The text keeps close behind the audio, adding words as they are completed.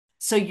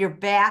So you're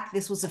back.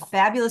 This was a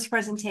fabulous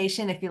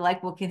presentation. If you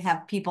like, we can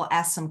have people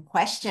ask some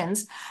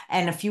questions.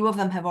 And a few of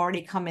them have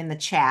already come in the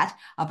chat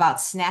about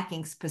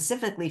snacking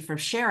specifically for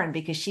Sharon,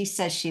 because she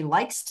says she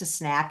likes to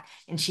snack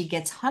and she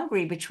gets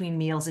hungry between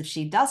meals if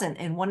she doesn't.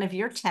 And one of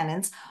your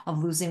tenets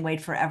of losing weight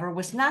forever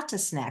was not to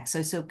snack.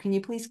 So can you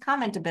please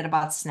comment a bit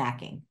about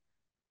snacking?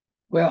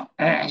 Well,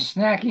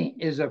 snacking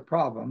is a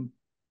problem.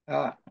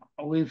 Uh,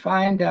 we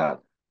find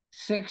out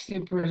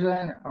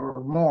 60%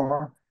 or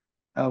more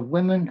of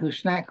women who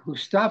stop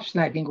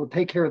snacking, will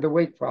take care of the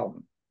weight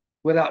problem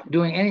without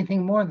doing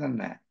anything more than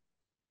that.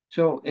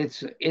 So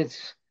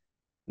it's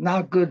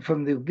not good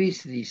from the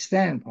obesity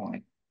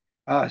standpoint.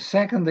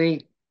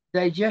 Secondly,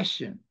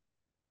 digestion.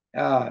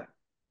 Uh,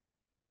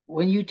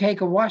 when you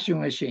take a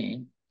washing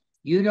machine,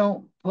 you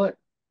don't put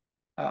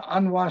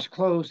unwashed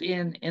clothes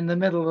in the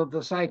middle of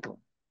the cycle.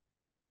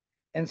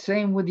 And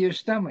same with your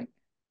stomach.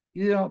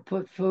 You don't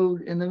put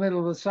food in the middle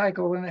of the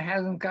cycle when it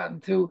hasn't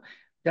gotten through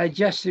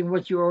digesting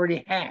what you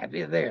already have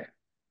in there.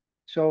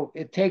 So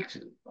it takes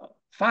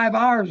 5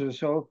 hours or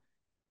so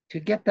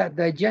to get that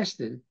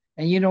digested,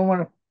 and you don't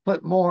want to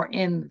put more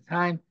in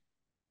time.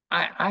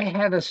 I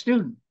had a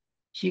student.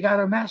 She got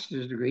a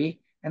master's degree,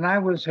 and I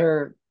was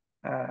her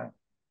uh,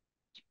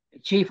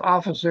 chief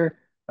officer,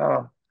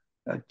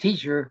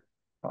 teacher,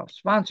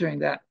 sponsoring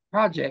that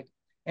project.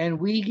 And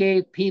we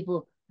gave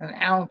people an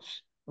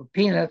ounce of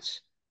peanuts,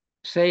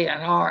 say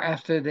an hour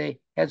after they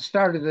had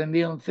started the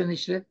meal and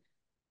finished it.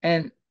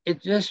 And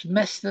it just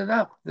messed it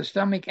up. The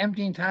stomach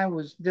emptying time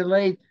was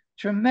delayed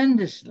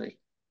tremendously.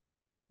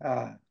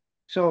 Uh,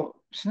 so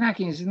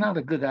snacking is not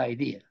a good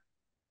idea.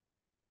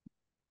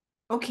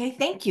 Okay,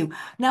 thank you.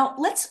 Now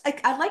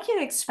I'd like you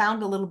to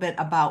expound a little bit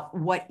about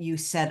what you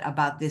said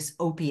about this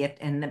opiate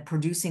and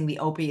producing the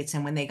opiates.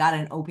 And when they got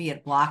an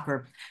opiate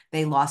blocker,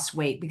 they lost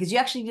weight, because you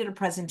actually did a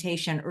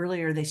presentation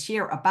earlier this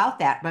year about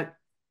that. But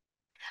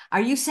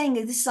are you saying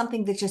that this is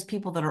something that just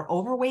people that are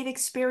overweight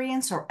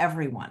experience, or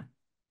everyone?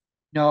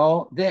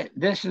 No,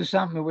 this is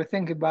something we're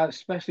thinking about,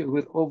 especially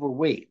with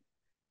overweight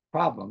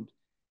problems.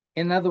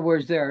 In other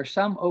words, there are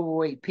some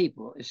overweight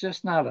people. It's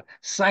just not a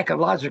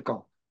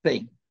psychological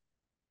thing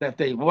that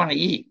they want to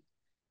eat,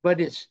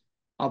 but it's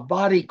a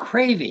body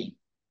craving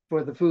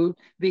for the food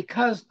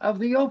because of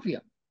the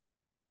opium.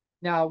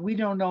 Now, we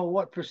don't know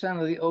what percent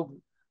of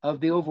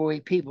the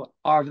overweight people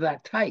are of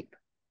that type.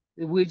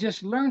 We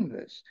just learned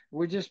this.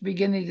 We're just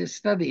beginning to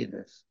study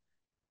this.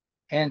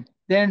 And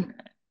then,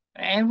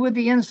 and with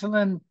the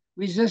insulin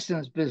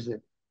resistance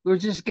business, we're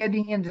just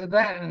getting into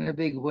that in a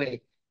big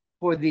way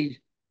for these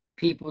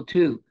people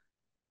too.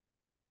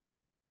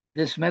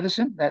 This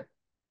medicine that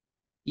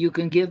you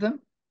can give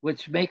them,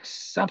 which makes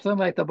something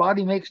like the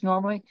body makes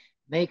normally,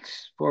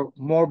 makes for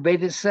more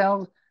beta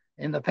cells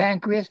in the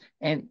pancreas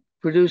and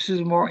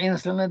produces more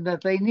insulin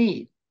that they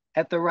need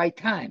at the right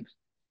times.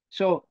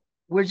 So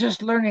we're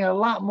just learning a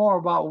lot more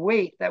about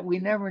weight that we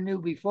never knew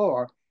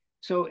before.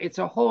 So it's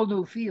a whole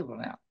new field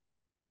now.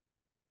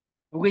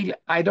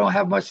 I don't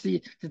have much to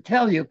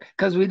tell you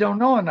because we don't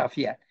know enough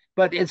yet.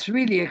 But it's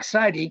really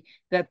exciting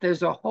that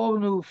there's a whole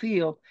new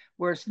field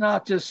where it's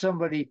not just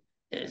somebody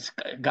has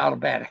got a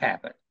bad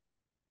habit.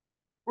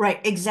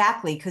 Right,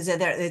 exactly, because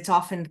it's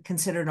often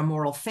considered a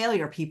moral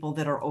failure, people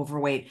that are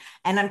overweight.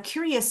 And I'm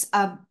curious,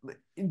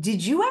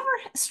 did you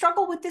ever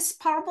struggle with this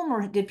problem,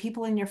 or did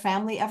people in your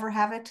family ever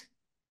have it?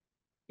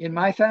 In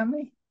my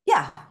family,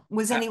 Yeah.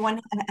 Was uh,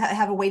 anyone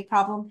have a weight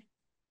problem?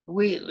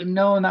 we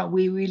no, not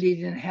we really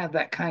didn't have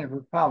that kind of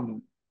a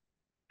problem.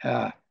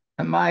 Uh,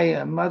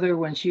 my mother,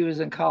 when she was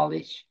in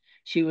college,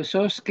 she was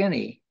so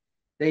skinny,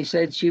 they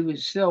said she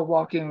was still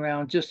walking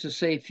around just to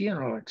save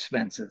funeral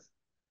expenses.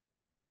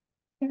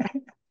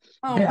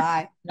 Oh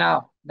my.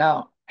 Now,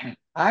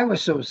 I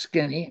was so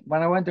skinny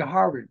when I went to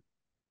Harvard.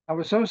 I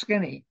was so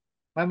skinny.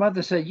 My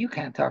mother said, "You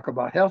can't talk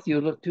about health.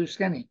 You look too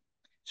skinny."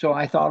 So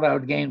I thought I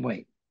would gain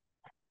weight,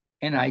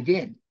 and I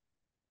did.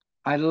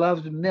 I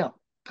loved milk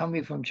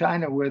coming from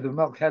China, where the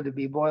milk had to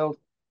be boiled,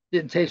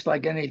 didn't taste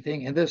like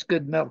anything. And this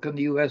good milk in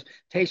the US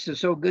tasted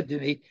so good to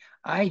me.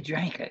 I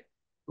drank it,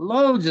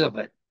 loads of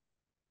it,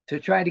 to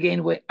try to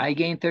gain weight. I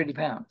gained 30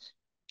 pounds.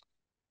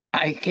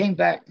 I came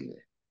back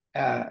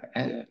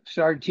and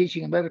started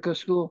teaching in medical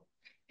school,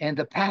 and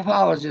the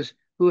pathologist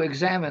who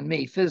examined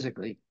me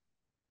physically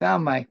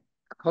found my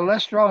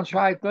cholesterol and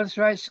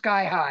triglycerides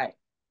sky high.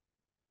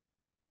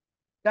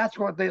 That's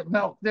what the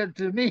milk did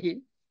to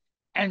me.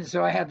 And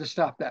so I had to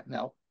stop that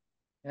milk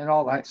and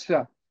all that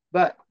stuff.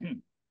 But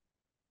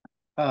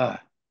uh,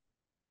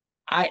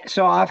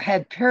 I've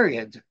had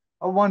periods,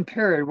 one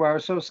period where I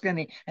was so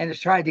skinny and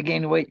just tried to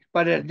gain weight,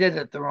 but it did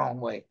it the wrong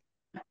way.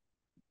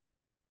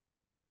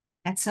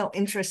 That's so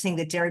interesting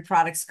that dairy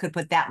products could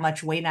put that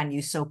much weight on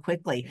you so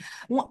quickly.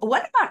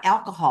 What about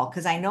alcohol?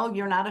 Because I know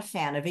you're not a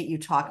fan of it. You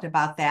talked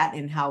about that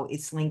and how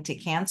it's linked to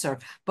cancer.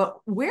 But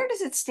where does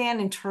it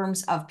stand in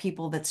terms of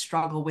people that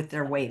struggle with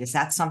their weight? Is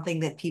that something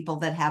that people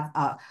that have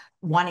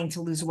wanting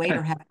to lose weight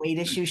or have weight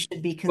issues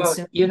should be Well,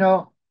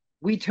 consuming?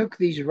 we took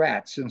these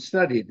rats and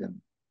studied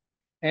them,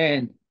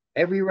 and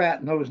every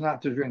rat knows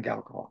not to drink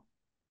alcohol.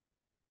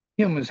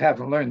 Humans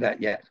haven't learned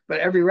that yet, but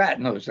every rat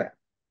knows that.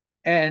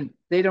 And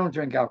they don't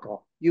drink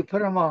alcohol. You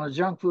put them on a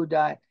junk food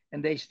diet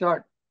and they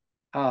start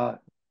uh,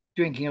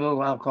 drinking a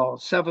little alcohol.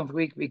 Seventh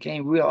week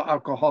became real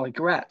alcoholic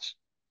rats.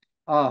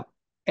 Uh,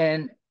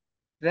 and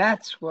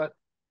that's what,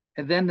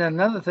 and then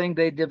another thing,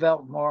 they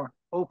developed more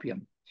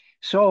opium.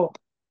 So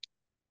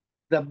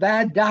the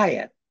bad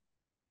diet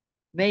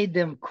made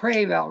them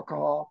crave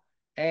alcohol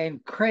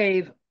and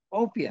crave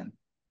opium.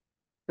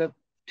 The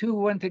two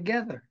went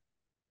together.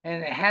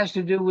 And it has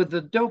to do with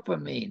the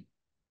dopamine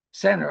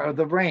center of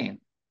the brain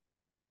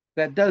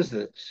that does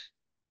this.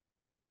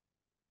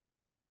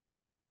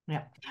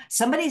 Yeah.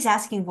 Somebody's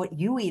asking what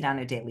you eat on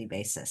a daily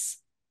basis.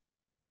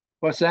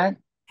 What's that?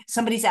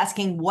 Somebody's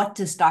asking, what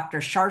does Dr.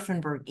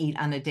 Scharffenberg eat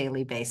on a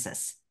daily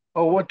basis?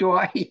 Oh, what do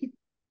I eat?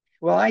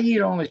 Well, I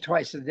eat only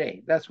twice a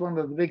day. That's one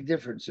of the big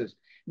differences.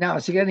 Now,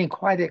 it's getting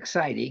quite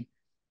exciting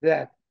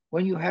that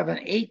when you have an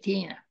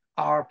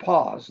 18-hour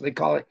pause, they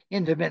call it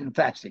intermittent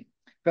fasting,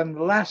 from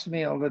the last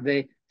meal of the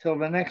day till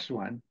the next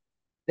one,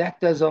 that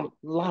does a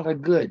lot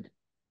of good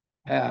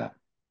uh,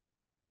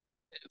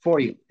 for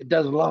you. It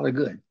does a lot of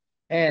good.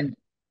 And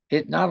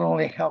it not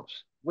only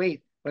helps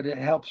weight, but it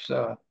helps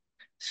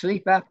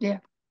sleep apnea.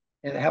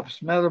 It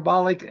helps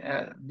metabolic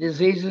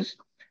diseases.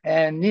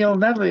 And Neil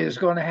Nedley is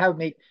going to have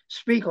me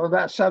speak on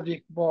that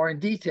subject more in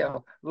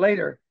detail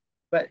later.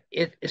 But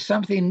it is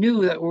something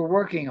new that we're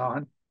working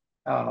on,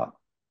 uh,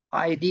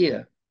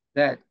 idea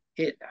that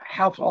it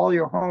helps all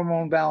your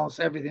hormone balance,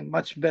 everything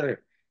much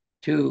better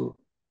to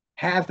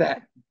have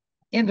that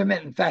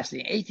intermittent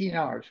fasting, 18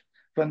 hours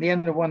from the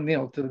end of one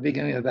meal to the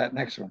beginning of that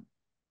next one.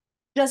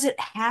 Does it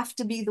have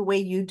to be the way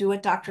you do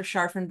it, Dr.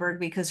 Scharffenberg?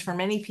 Because for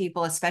many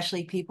people,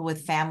 especially people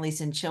with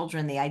families and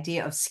children, the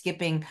idea of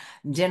skipping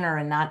dinner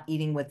and not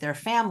eating with their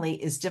family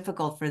is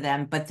difficult for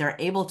them, but they're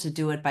able to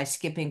do it by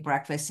skipping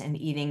breakfast and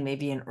eating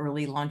maybe an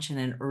early lunch and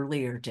an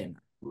earlier dinner.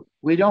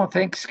 We don't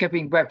think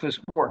skipping breakfast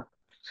works,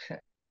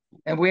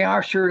 and we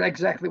are sure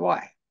exactly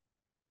why,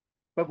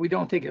 but we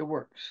don't think it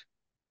works.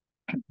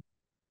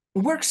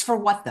 Works for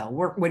what,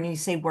 though? When you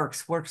say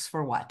works, works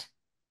for what?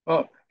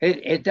 Well,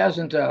 it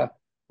doesn't,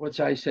 what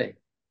should I say?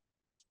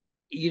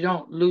 You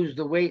don't lose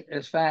the weight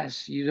as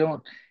fast. You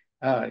don't,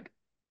 uh,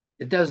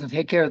 it doesn't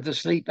take care of the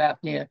sleep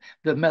apnea,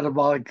 the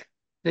metabolic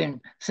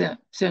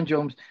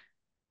syndromes.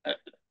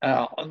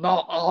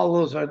 All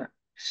those are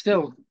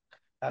still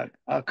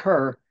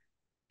occur.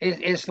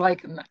 It's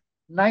like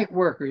night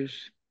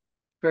workers,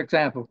 for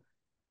example,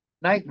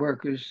 night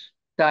workers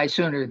die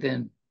sooner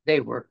than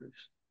day workers,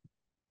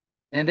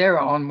 and they're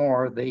on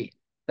more of the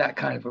that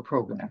kind of a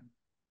program.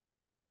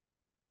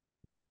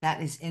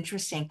 That is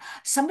interesting.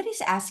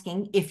 Somebody's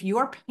asking if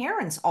your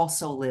parents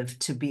also lived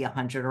to be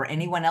 100 or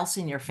anyone else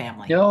in your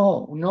family.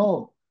 No,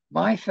 no,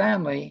 my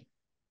family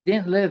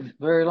didn't live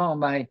very long.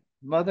 My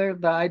mother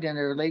died in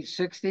her late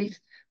 60s.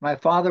 My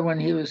father when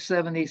he was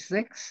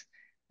 76.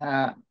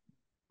 Uh,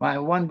 my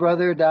one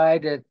brother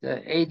died at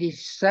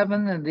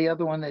 87 and the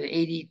other one at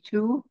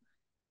 82.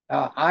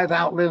 I've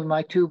outlived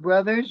my two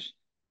brothers,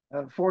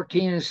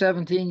 14 and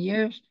 17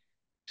 years.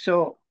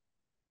 So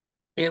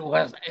it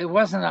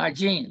wasn't our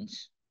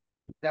genes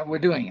that were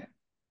doing it.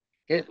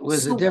 It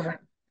was a So,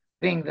 different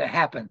thing that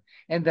happened.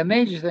 And the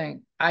major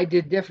thing I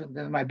did different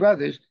than my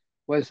brothers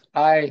was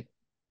I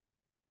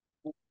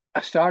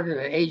started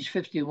at age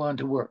 51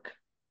 to work.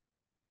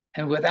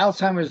 And with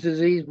Alzheimer's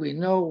disease, we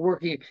know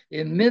working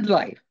in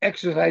midlife,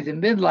 exercise in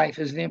midlife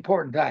is the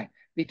important time,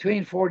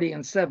 between 40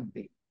 and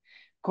 70.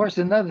 Of course,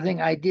 another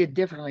thing I did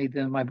differently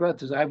than my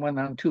brothers, I went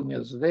on 2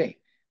 meals a day.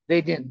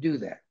 They didn't do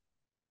that.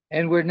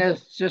 And we're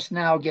just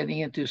now getting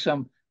into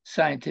some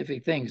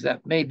scientific things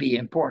that may be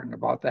important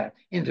about that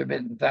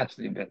intermittent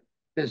fasting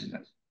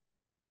business.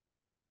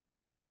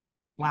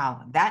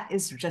 wow, that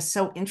is just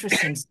so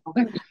interesting. So,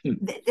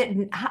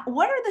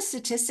 what are the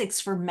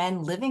statistics for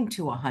men living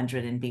to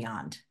 100 and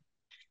beyond?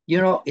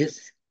 You know,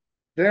 it's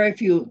very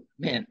few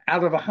men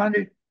out of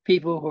 100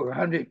 people who are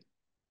 100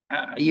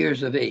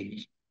 years of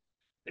age.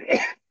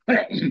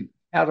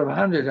 Out of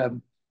 100 of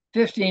them,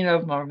 15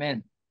 of them are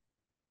men.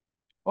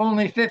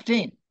 Only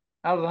 15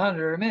 out of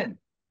 100 are men.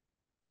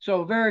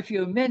 So very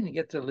few men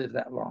get to live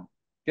that long.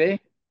 Okay.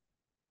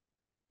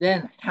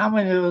 Then how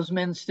many of those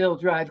men still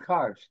drive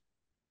cars?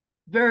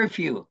 Very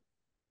few.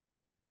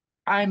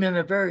 I'm in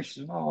a very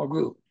small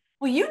group.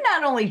 Well, you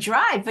not only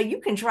drive, but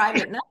you can drive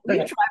it now. You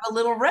drive a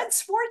little red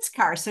sports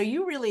car, so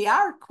you really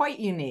are quite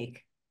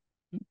unique.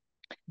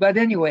 But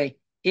anyway,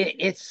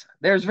 it's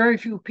there's very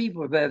few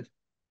people that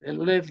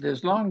lived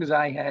as long as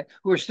I had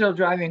who are still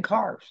driving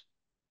cars.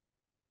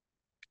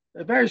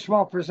 A very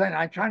small percent.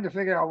 I'm trying to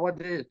figure out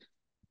what it is.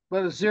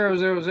 But it's 0,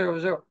 0, 0,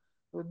 0.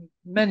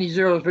 Many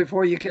zeros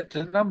before you get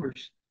to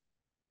numbers.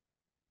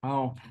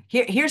 Oh,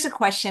 here's a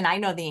question I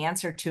know the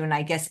answer to, and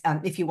I guess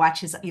if you watch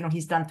his,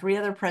 he's done 3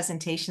 other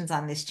presentations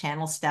on this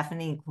channel,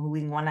 Stephanie,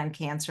 including one on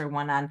cancer,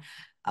 one on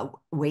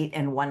weight,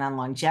 and one on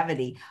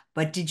longevity.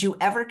 But did you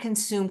ever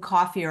consume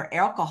coffee or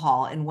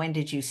alcohol, and when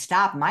did you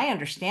stop? My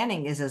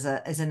understanding is,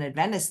 as an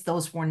Adventist,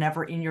 those were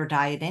never in your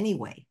diet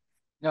anyway.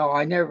 No,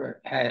 I never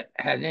had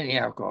any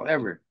alcohol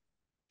ever.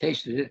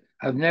 tasted it.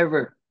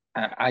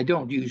 I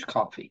don't use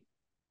coffee.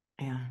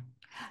 Yeah.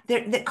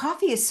 The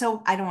coffee is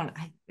so, I don't want,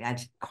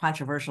 it's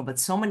controversial, but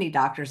so many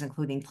doctors,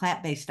 including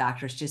plant-based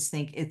doctors, just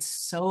think it's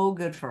so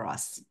good for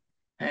us.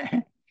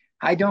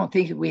 I don't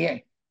think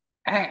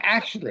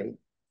actually,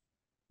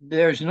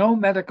 there's no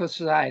medical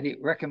society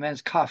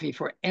recommends coffee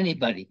for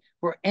anybody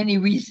for any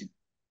reason.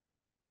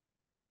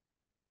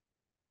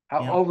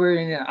 Yeah. Over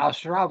in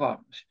Ostrava,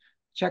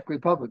 Czech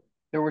Republic,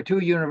 there were two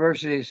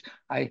universities.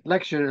 I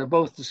lectured at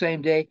both the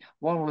same day.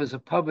 One was a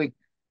public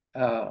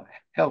uh,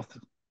 health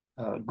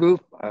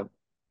group of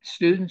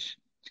students,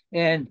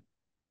 and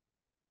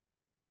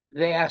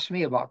they asked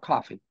me about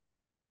coffee.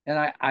 And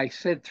I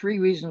said three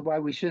reasons why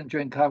we shouldn't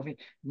drink coffee.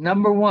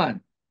 Number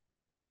one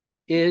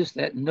is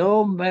that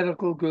no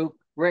medical group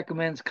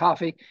recommends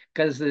coffee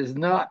because there's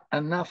not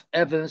enough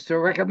evidence to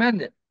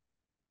recommend it.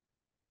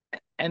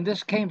 And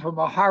this came from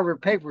a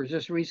Harvard paper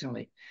just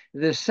recently.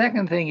 The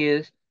second thing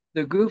is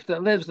the group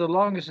that lives the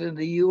longest in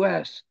the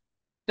US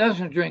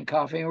doesn't drink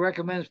coffee and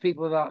recommends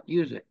people not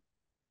use it.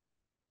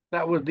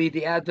 That would be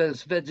the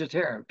Advanced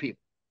vegetarian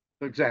people,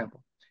 for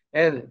example.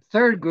 And the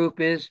third group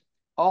is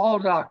all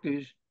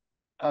doctors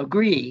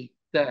agree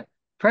that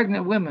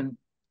pregnant women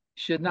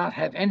should not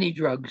have any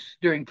drugs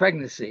during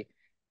pregnancy,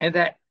 and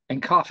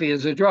coffee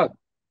is a drug.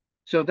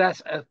 So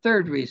that's a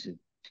third reason.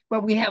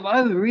 But we have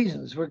other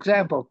reasons. For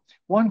example,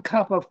 1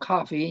 cup of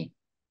coffee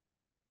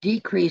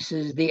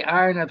decreases the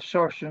iron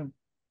absorption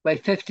by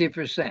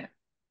 50%.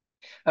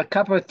 A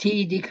cup of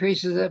tea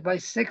decreases it by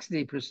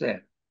 60%.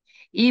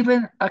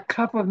 Even a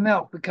cup of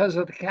milk, because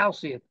of the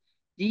calcium,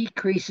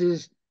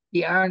 decreases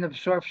the iron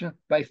absorption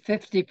by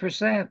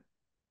 50%.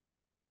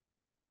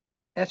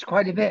 That's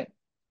quite a bit.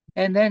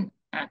 And then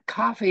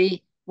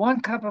coffee,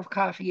 1 cup of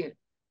coffee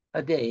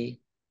a day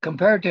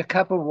compared to a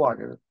cup of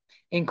water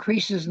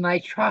increases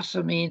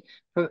nitrosamine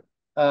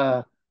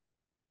uh,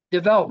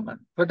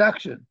 development,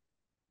 production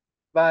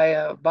by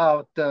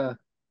about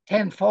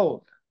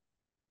tenfold.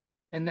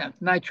 And that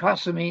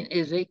nitrosamine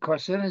is a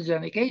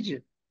carcinogenic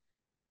agent.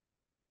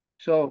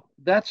 So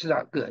that's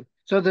not good.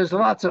 So there's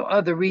lots of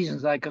other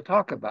reasons I could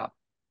talk about.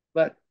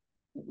 But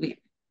we,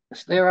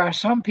 there are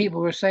some people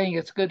who are saying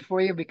it's good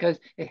for you because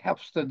it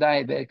helps the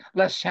diabetic,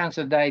 less chance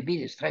of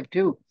diabetes type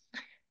 2.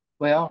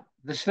 Well,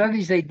 the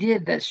studies they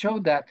did that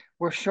showed that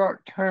were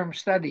short-term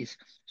studies.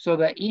 So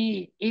that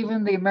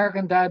even the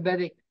American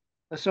Diabetic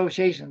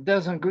Association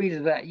doesn't agree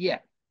to that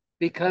yet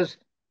because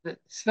the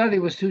study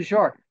was too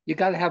short. You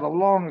got to have a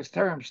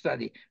longest-term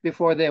study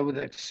before they would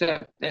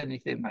accept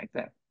anything like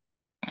that.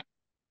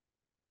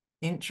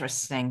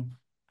 Interesting.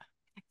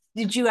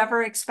 Did you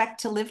ever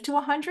expect to live to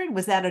 100?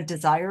 Was that a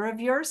desire of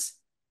yours?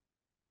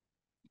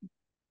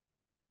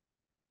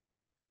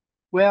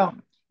 Well,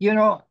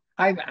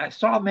 I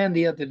saw a man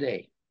the other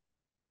day.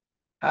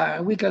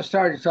 We got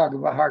started talking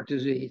about heart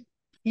disease.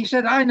 He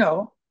said, I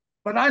know,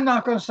 but I'm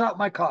not going to stop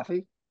my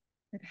coffee.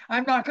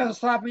 I'm not going to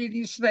stop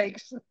eating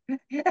snakes.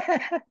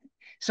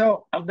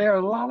 So there are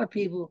a lot of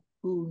people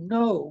who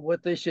know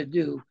what they should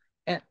do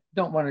and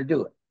don't want to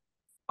do it.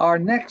 Our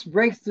next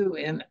breakthrough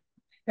in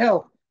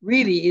health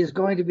really is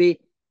going to be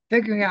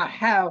figuring out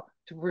how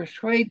to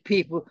persuade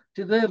people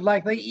to live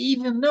like they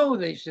even know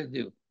they should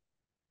do.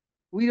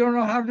 We don't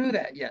know how to do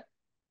that yet.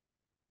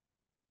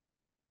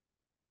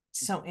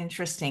 So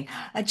interesting.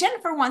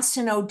 Jennifer wants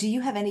to know, do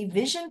you have any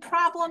vision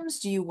problems?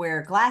 Do you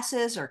wear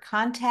glasses or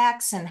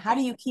contacts? And how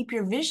do you keep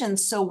your vision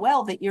so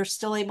well that you're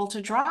still able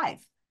to drive?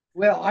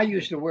 Well, I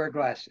used to wear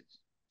glasses,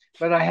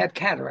 but I had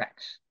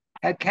cataracts.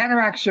 Had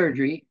cataract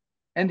surgery,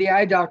 and the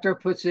eye doctor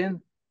puts in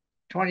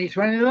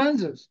 20/20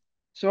 lenses.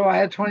 So I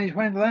had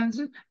 20/20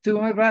 lenses, threw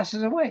my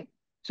glasses away.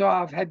 So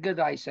I've had good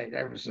eyesight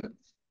ever since.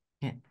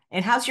 Yeah.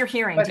 And how's your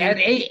hearing? But Do you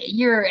at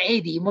year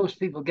 80, most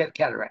people get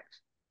cataracts.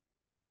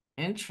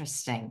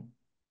 Interesting.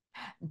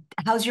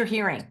 How's your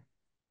hearing?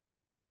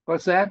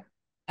 What's that?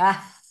 Yeah,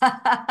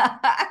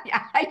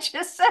 I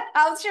just said,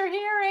 how's your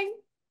hearing?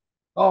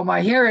 Oh,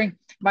 my hearing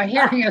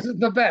isn't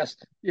the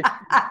best.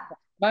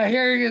 My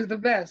hearing is the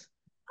best.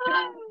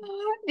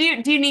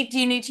 Do you need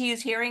to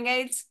use hearing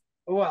aids?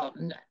 Well,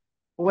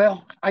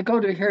 well, I go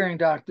to a hearing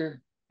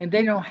doctor and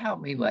they don't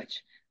help me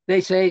much. They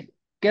say,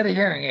 get a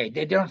hearing aid.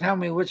 They don't tell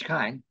me which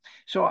kind.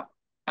 So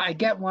I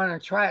get one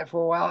and try it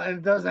for a while and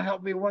it doesn't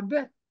help me one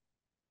bit.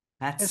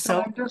 That's And so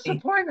so I'm funny.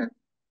 disappointed.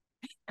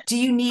 Do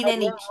you need I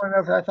any, want one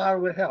if I thought it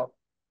would help.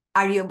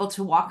 are you able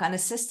to walk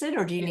unassisted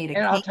or do you need a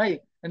And I'll cane? tell you,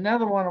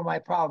 another one of my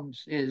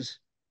problems is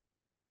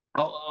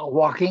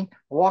walking.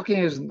 Walking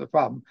isn't the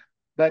problem.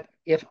 But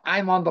if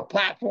I'm on the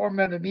platform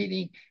at a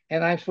meeting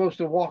and I'm supposed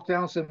to walk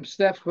down some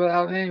steps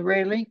without any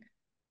railing,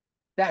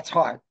 that's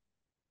hard.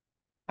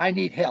 I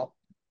need help.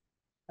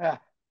 Uh,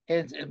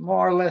 it's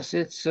more or less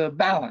it's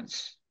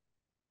balance.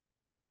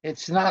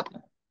 It's not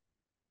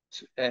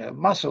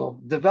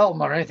muscle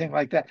development or anything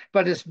like that,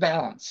 but it's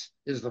balance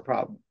is the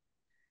problem.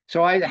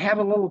 So I have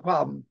a little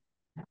problem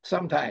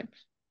sometimes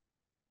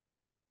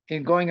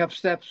in going up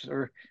steps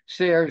or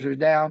stairs or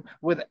down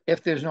with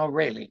if there's no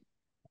railing.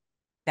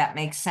 That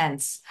makes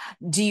sense.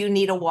 Do you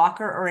need a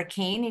walker or a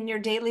cane in your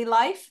daily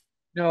life?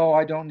 No,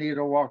 I don't need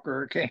a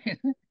walker or cane.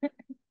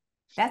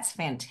 That's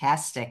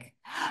fantastic.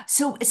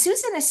 So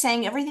Susan is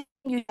saying everything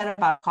you said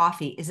about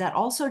coffee, is that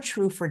also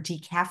true for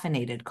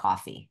decaffeinated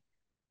coffee?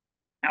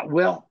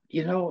 Well,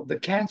 the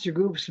cancer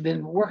group's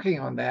been working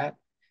on that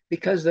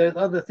because there's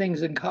other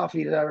things in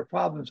coffee that are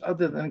problems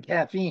other than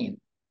caffeine.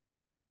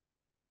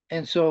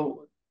 And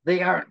so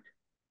they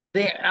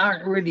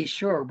aren't really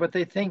sure, but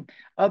they think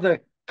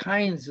other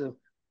kinds of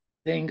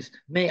things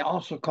may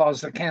also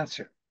cause the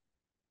cancer.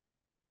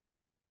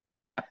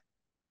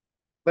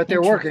 But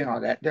they're working Interesting.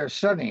 on that. They're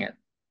studying it.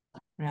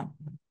 Yeah.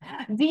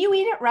 Do you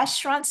eat at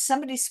restaurants?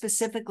 Somebody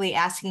specifically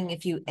asking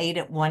if you ate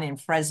at one in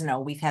Fresno.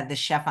 We've had the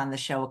chef on the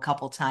show a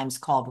couple times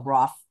called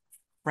Raw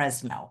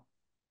Fresno.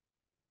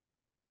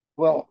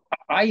 Well,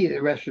 I eat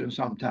at restaurants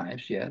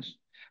sometimes, yes.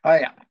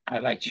 I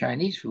like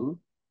Chinese food.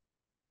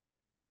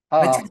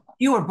 But Uh,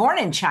 you were born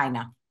in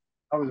China.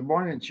 I was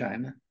born in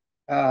China,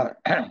 uh,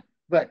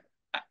 but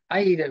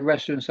I eat at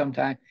restaurants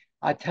sometimes.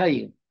 I tell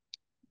you,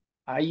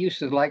 I used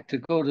to like to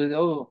go to the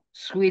old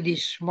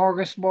Swedish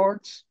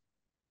smorgasbords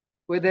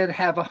where they'd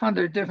have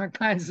 100 different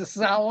kinds of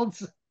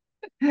salads.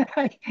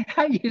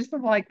 I used to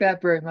like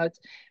that very much.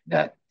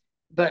 But,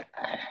 but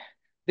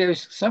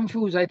there's some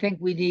foods I think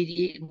we need to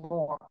eat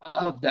more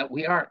of that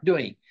we aren't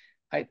doing.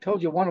 I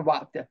told you one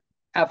about the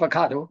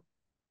avocado,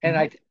 and Mhm.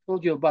 I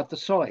told you about the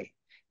soy.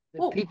 The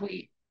Well, people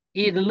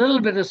eat a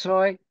little bit of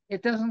soy,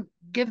 it doesn't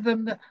give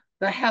them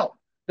the help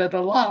that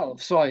a lot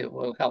of soy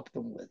will help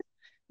them with.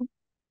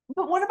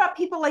 but what about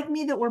people like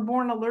me that were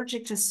born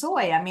allergic to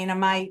soy? I mean,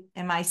 am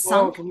I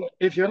Well, sunk?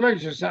 if you're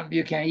allergic to something,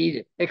 you can't eat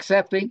it,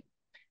 excepting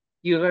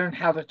you learn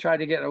how to try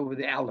to get over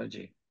the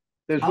allergy.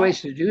 There's Oh,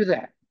 ways to do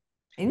that.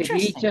 If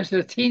you eat interesting. just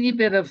a teeny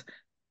bit of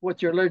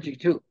what you're allergic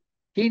to,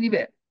 teeny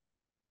bit,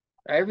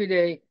 every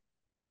day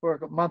for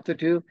a month or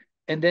two,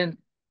 and then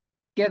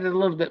get it a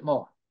little bit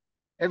more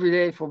every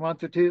day for a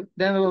month or two,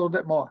 then a little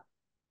bit more.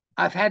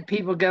 I've had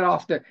people get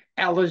off their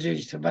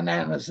allergies to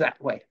bananas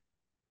that way.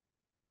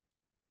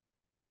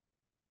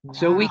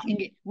 So we Wow.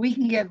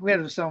 can get rid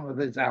of some of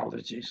these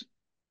allergies.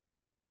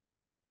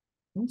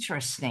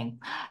 Interesting.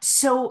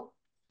 So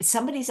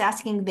somebody's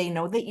asking, they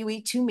know that you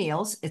eat two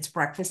meals, it's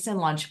breakfast and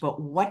lunch,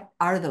 but what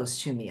are those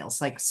two meals?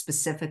 Like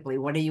specifically,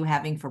 what are you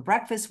having for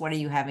breakfast? What are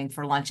you having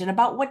for lunch? And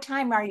about what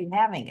time are you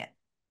having it?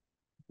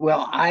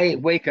 Well, I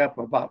wake up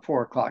about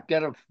 4 o'clock,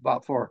 get up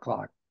about 4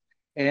 o'clock,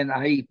 and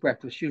I eat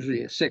breakfast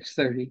usually at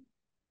 6:30,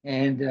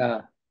 and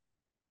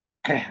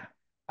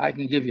I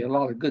can give you a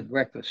lot of good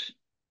breakfast.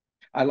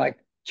 I like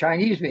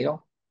Chinese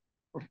meal.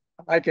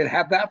 I could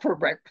have that for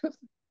breakfast.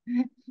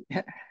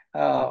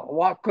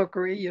 Wok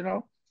cookery,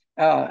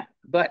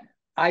 but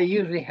I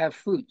usually have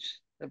fruits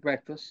at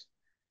breakfast.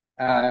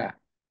 Uh,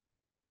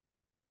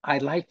 I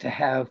like to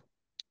have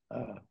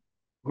uh,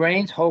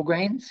 grains, whole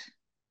grains.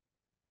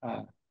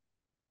 Uh,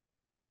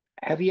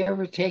 have you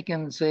ever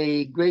taken,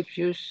 say, grape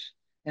juice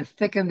and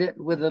thickened it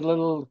with a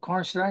little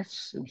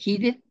cornstarch and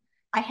heat it?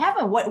 I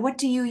haven't. What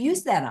do you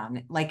use that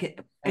on? Like it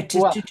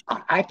Well,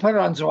 I put it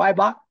on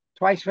Zweiback,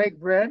 twice baked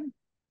bread.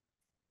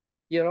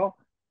 You know,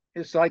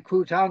 it's like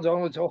croutons,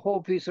 only it's a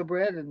whole piece of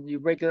bread, and you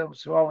break it up in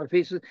smaller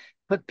pieces.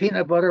 Put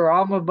peanut butter or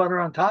almond butter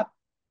on top,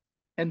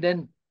 and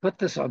then put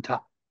this on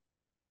top.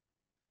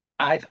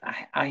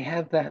 I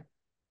have that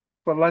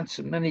for lunch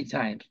many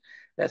times.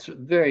 That's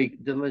very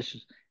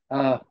delicious.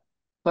 Uh,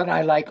 but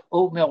I like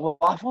oatmeal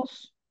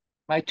waffles.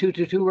 My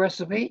 2-to-2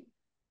 recipe: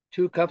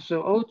 2 cups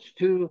of oats,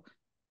 2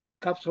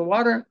 cups of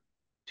water,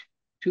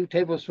 2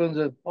 tablespoons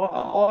of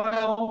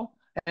oil,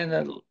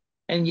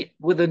 and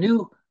with a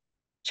new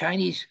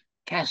Chinese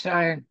cast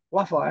iron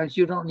waffle irons,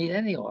 you don't need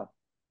any oil.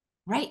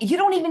 right. You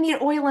don't even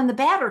need oil in the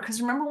batter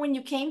because remember when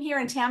you came here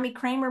and Tammy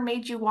Kramer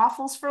made you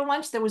waffles for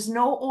lunch? There was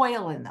no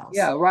oil in those.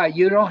 Yeah, right.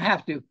 You don't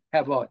have to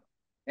have oil.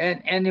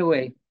 And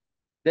anyway,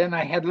 then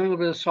I had a little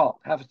bit of salt,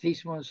 half a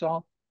teaspoon of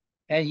salt,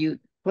 and you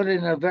put it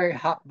in a very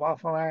hot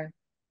waffle iron.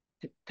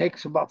 It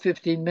takes about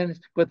 15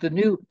 minutes. But the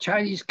new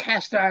Chinese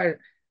cast iron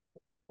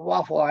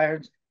waffle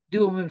irons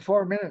do them in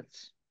 4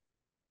 minutes,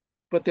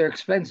 but they're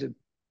expensive.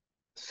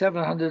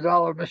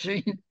 $700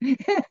 machine.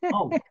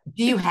 Oh,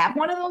 do you have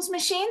one of those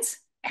machines?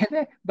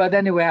 But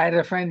anyway, I had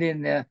a friend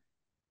in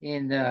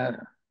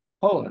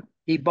Poland.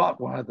 He bought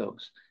one of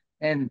those,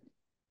 and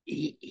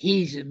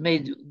he's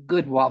made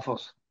good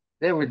waffles.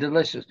 They were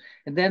delicious.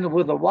 And then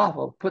with a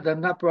waffle, put a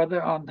nut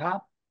butter on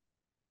top,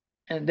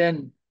 and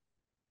then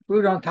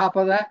fruit on top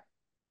of that.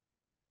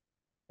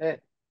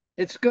 It,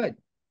 it's good.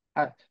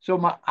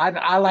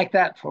 I like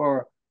that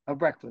for a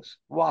breakfast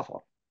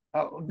waffle,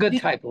 a good Do,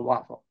 type of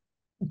waffle.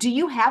 do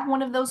you have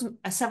one of those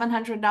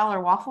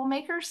 $700 waffle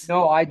makers?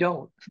 No, I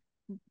don't.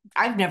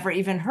 I've never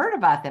even heard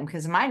about them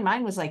because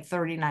mine was like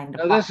 39 to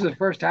No, this pop. is the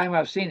first time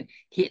I've seen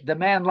it. The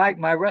man liked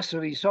my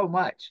recipe so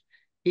much.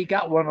 He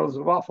got one of those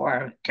waffle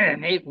irons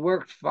and it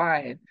worked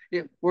fine.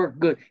 It worked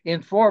good.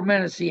 In 4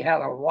 minutes, he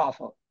had a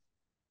waffle.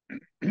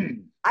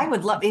 I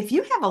would love if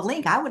you have a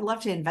link, I would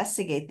love to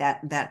investigate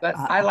that But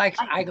I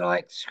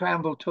like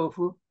scrambled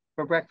tofu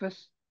for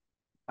breakfast.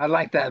 I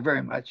like that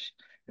very much.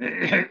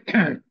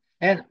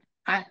 And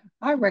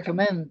I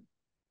recommend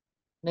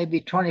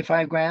maybe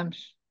 25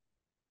 grams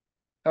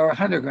or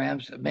 100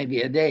 grams,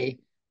 maybe a day.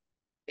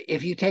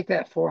 If you take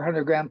that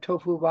 400-gram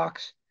tofu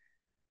box,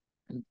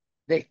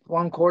 take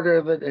 1/4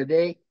 of it a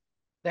day,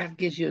 that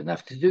gives you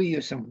enough to do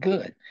you some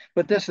good.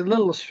 But this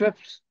little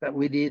strips that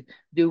we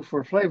do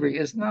for flavoring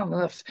is not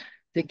enough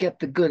to get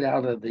the good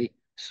out of the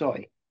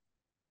soy.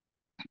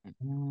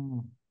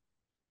 Mm.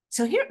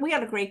 So here we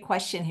got a great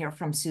question here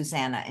from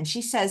Susanna, and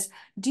she says,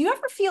 "Do you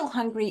ever feel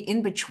hungry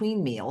in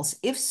between meals?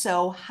 If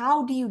so,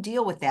 how do you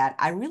deal with that?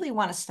 I really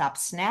want to stop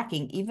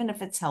snacking, even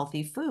if it's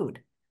healthy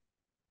food."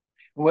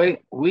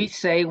 We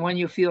say when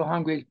you feel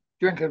hungry,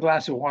 drink a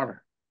glass of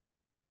water.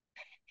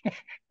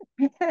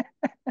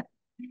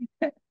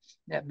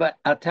 Yeah, but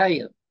I'll tell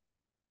you,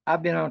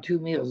 I've been on 2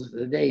 meals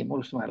a day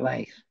most of my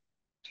life.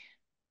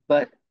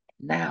 But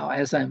now,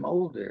 as I'm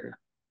older,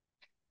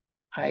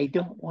 I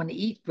don't want to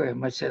eat very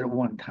much at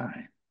one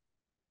time.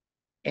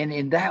 And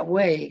in that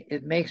way,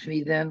 it makes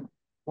me then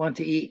want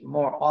to eat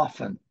more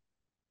often.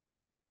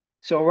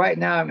 So right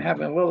now, I'm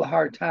having a little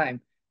hard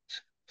time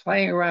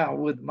playing around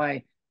with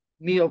my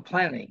meal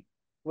planning,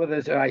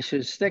 whether I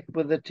should stick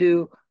with the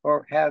two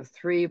or have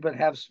three, but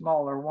have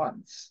smaller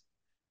ones.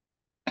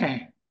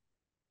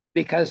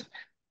 Because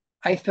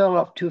I fill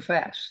up too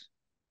fast.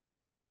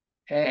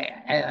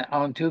 And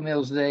on 2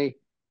 meals a day,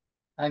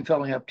 I'm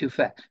filling up too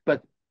fast.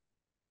 But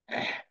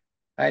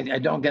I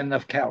don't get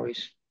enough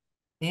calories.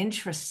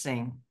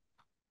 Interesting.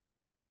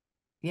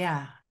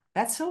 Yeah,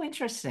 that's so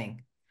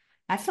interesting.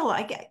 I feel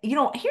like,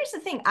 here's the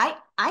thing.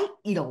 I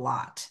eat a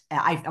lot.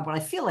 I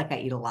feel like I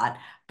eat a lot,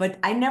 but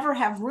I never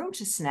have room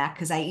to snack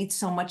because I eat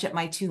so much at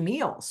my 2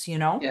 meals, you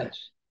know?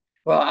 Yes.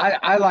 Well,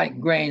 I like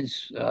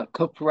grains,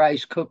 cooked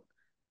rice, cooked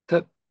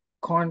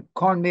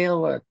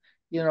cornmeal, or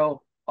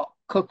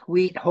cooked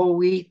wheat, whole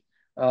wheat,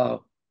 uh,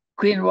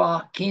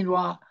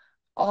 quinoa.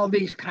 All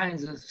these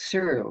kinds of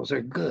cereals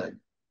are good.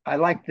 I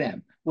like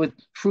them with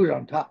fruit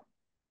on top.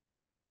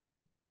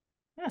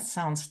 That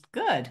sounds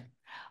good.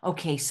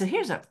 Okay, so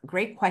here's a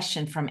great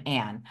question from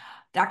Anne.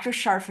 Dr.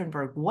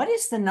 Scharffenberg, what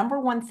is the number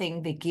one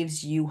thing that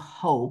gives you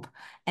hope?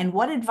 And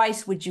what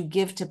advice would you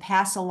give to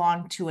pass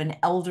along to an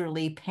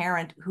elderly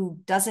parent who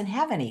doesn't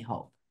have any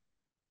hope?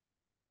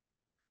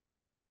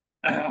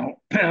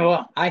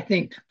 Well, I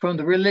think from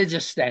the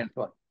religious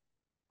standpoint,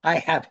 I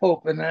have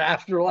hope in an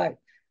afterlife.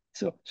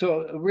 So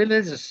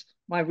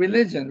my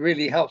religion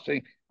really helps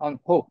me on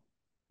hope.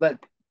 But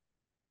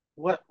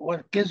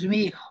what gives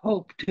me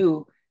hope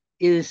too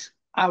is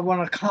I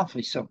want to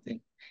accomplish something.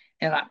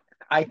 And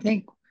I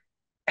think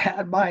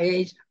at my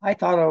age, I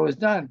thought I was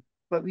done.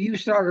 But you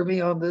started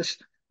me on this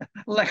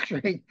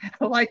lecturing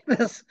like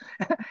this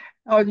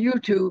on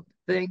YouTube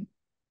thing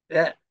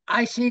that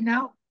I see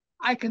now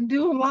I can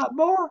do a lot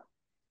more.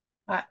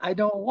 I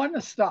don't want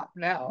to stop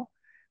now.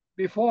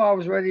 Before I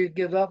was ready to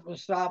give up and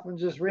stop and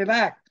just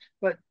relax.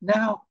 But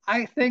now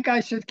I think I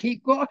should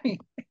keep going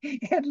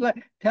and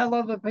tell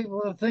other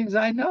people the things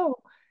I know.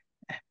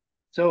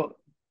 So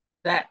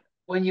that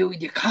when you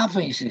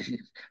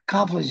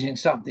accomplishing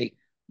something,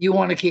 you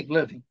want to keep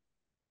living.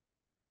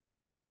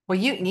 Well,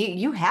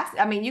 you have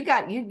to, I mean, you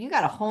got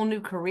a whole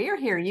new career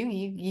here.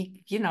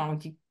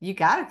 You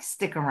got to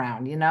stick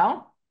around, you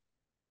know?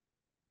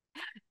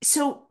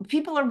 So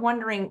people are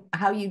wondering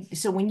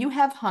so when you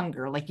have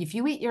hunger, like if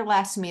you eat your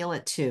last meal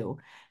at 2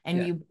 and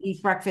Yeah, you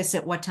eat breakfast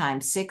at what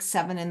time? 6,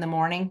 7 in the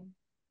morning?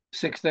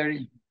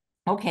 6:30.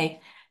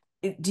 Okay.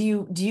 Do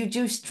you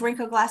just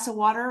drink a glass of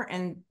water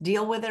and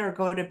deal with it or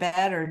go to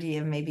bed, or do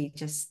you maybe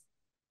just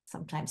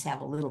sometimes have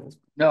a little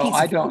No, piece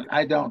I of don't. fruit?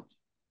 I don't.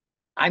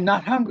 I'm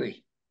not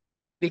hungry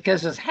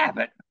because it's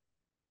habit.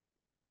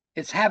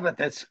 It's habit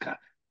that's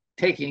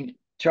taking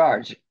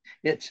charge.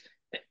 It's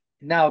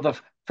now the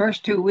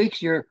first 2 weeks,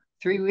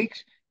 3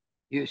 weeks,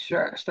 you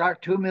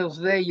start 2 meals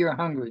a day, you're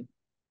hungry.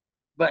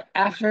 But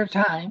after a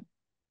time,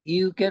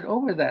 you get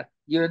over that.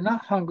 You're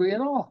not hungry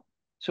at all.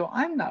 So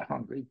I'm not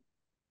hungry.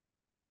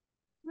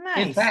 In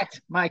Nice.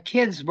 fact, my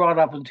kids brought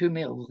up on 2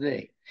 meals a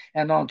day.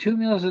 And on 2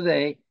 meals a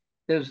day,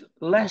 there's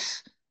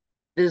less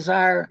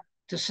desire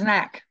to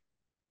snack.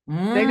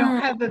 They don't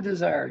Mm. have the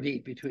desire to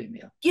eat between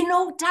meals.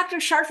 Dr.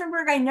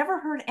 Scharffenberg, I never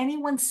heard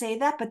anyone say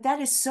that, but that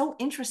is so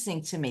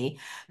interesting to me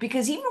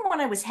because even when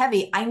I was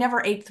heavy, I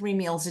never ate 3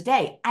 meals a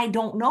day. I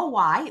don't know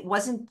why. It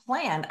wasn't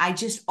planned. I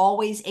just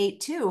always ate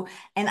two.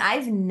 And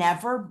I've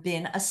never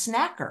been a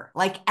snacker,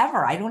 like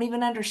ever. I don't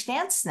even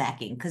understand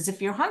snacking because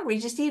if you're hungry,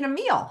 just eat a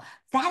meal.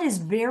 That is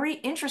very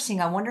interesting.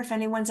 I wonder if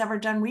anyone's ever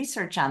done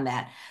research on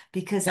that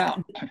because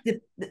Now,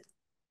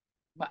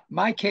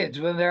 my kids,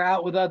 when they're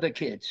out with other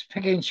kids,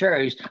 picking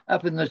cherries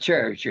up in the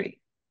cherry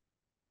tree,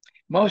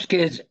 most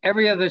kids,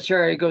 every other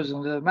cherry goes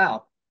into the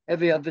mouth.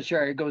 Every other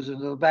cherry goes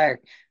into the bag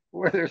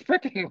where they're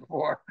picking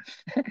for.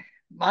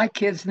 My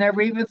kids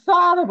never even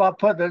thought about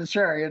putting a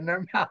cherry in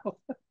their mouth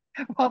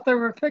while they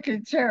were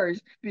picking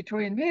cherries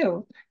between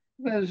meals.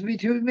 It was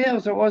between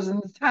meals. It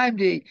wasn't the time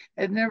to eat.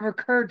 It never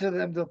occurred to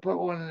them to put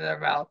one in their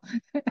mouth.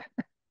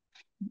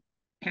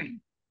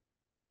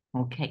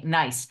 Okay,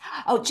 nice.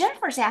 Oh,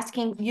 Jennifer's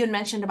asking, you had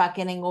mentioned about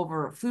getting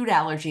over food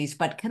allergies,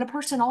 but can a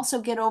person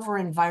also get over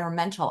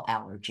environmental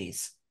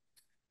allergies?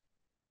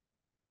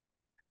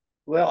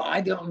 Well,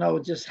 I don't know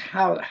just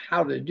how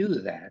to do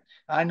that.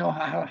 I know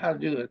how to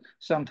do it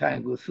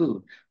sometimes with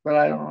food, but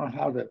I don't know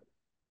how to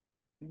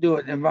do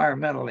it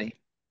environmentally,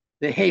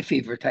 the hay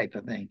fever type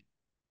of thing.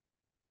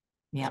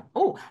 Yeah.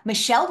 Oh,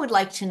 Michelle would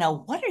like to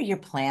know, what are your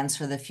plans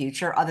for the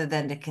future other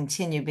than to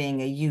continue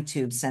being a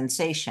YouTube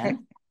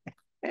sensation?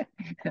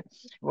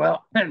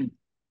 Well,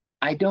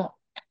 I don't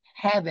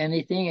have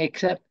anything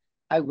except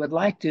I would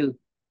like to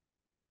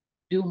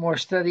do more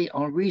study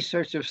on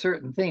research of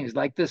certain things,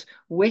 like this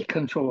weight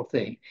control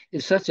thing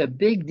is such a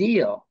big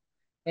deal.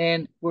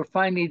 And we're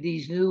finding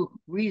these new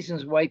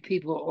reasons why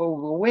people are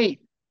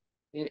overweight.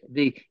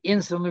 The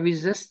insulin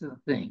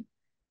resistant thing,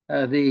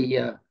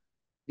 the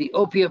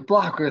opiate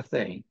blocker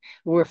thing.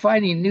 We're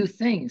finding new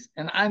things,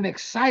 and I'm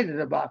excited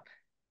about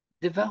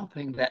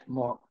developing that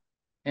more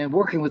and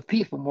working with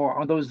people more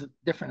on those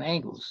different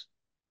angles.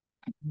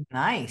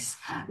 Nice.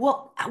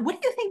 Well,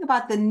 what do you think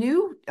about the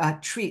new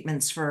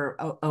treatments for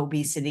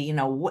obesity?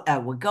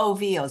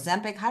 Wegovy,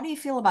 Ozempic. How do you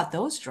feel about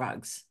those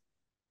drugs?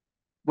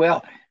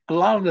 Well, a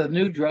lot of the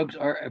new drugs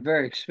are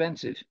very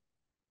expensive,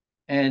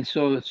 and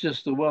so it's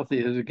just the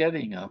wealthy that are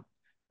getting them.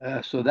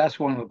 So that's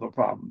one of the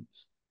problems.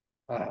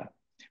 Uh,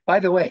 by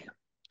the way,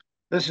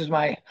 this is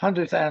my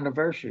 100th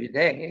anniversary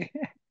day,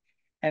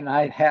 and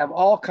I have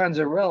all kinds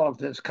of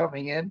relatives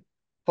coming in,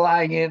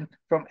 flying in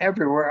from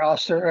everywhere,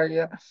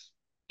 Australia,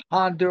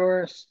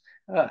 Honduras,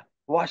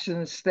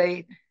 Washington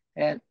State,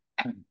 and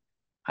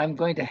I'm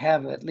going to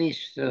have at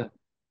least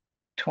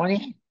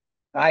 20.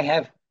 I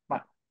have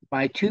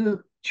my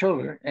two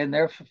children and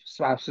their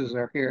spouses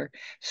are here.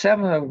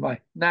 Seven of my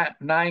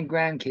nine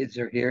grandkids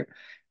are here.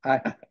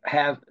 I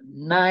have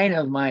nine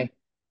of my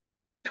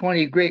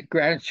 20 great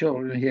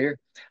grandchildren here.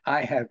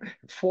 I have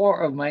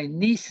four of my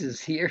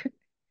nieces here,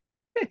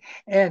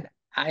 and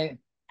I'm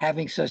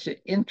having such an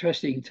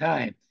interesting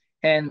time.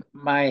 And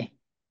my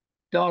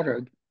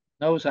daughter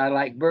knows I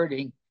like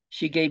birding.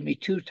 She gave me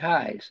two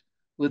ties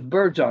with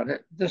birds on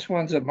it. This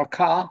one's a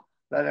macaw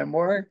that I'm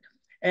wearing,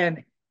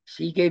 and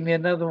she gave me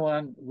another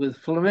one with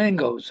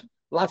flamingos,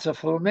 lots of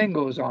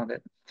flamingos on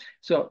it.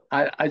 So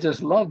I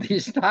just love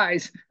these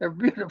ties. They're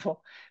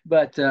beautiful.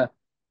 But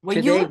Well,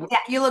 today,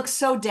 you look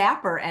so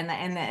dapper, and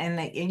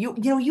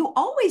you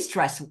always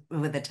dress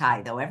with a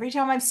tie though. Every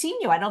time I've seen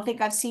you, I don't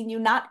think I've seen you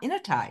not in a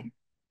tie.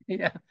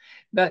 yeah,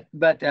 but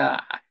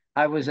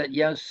I was at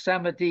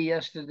Yosemite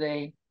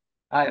yesterday.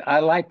 I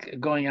like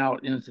going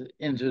out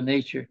into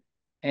nature,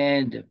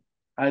 and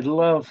I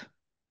love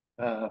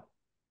uh,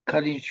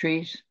 cutting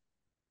trees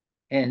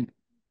and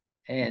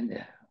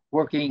and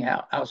working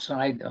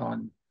outside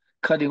on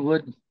cutting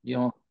wood.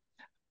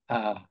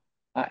 Uh,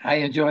 I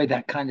enjoy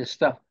that kind of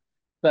stuff,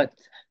 but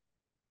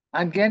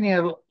I'm getting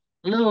a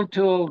little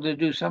too old to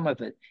do some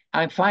of it.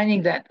 I'm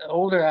finding that the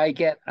older I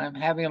get, I'm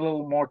having a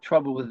little more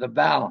trouble with the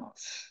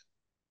balance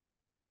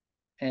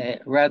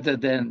rather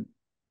than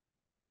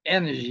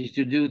energy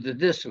to do the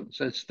distance.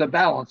 It's the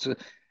balance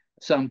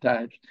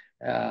sometimes.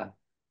 Uh,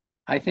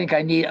 I think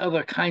I need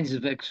other kinds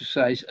of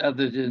exercise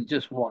other than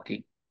just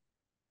walking.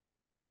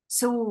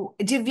 So,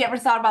 have you ever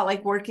thought about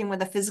like working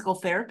with a physical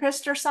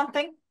therapist or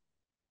something?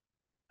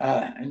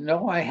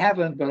 No, I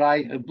haven't, but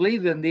I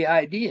believe in the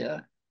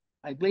idea.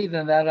 I believe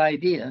in that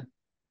idea.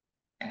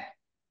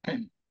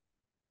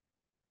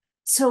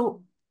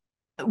 So,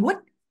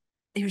 what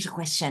here's a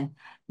question.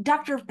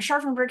 Dr.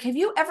 Scharffenberg, have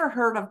you ever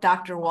heard of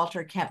Dr.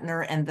 Walter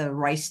Kempner and the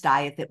rice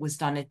diet that was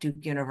done at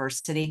Duke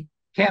University?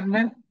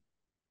 Kempner,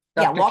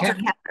 Yeah, Dr. Walter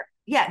Kempner? Kempner.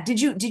 Yeah,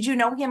 did you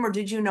know him or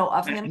did you know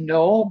of him?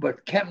 No,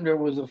 but Kempner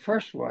was the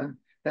first one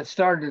that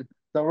started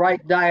the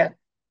right diet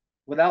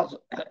without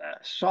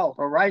salt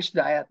or rice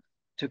diet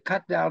to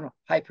cut down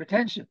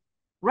hypertension.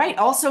 Right.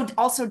 Also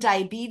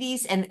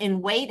diabetes and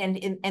in weight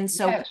and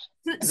so Yes,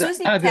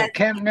 Susie says,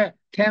 the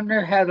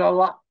Kempner had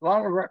lot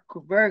of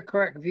very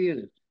correct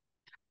views.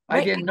 I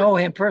right. didn't know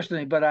him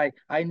personally, but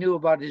I knew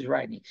about his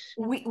writings.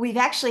 We've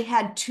actually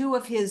had two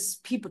of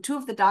his people, two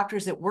of the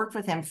doctors that worked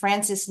with him,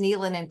 Francis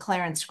Nealon and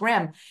Clarence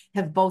Grimm,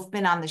 have both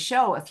been on the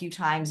show a few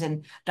times.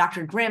 And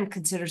Dr. Grimm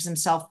considers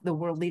himself the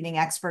world leading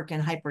expert in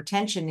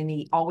hypertension. And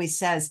he always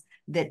says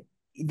that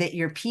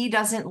your pee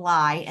doesn't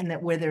lie and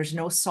that where there's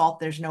no salt,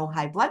 there's no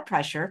high blood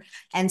pressure.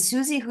 And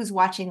Susie, who's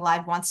watching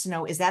live, wants to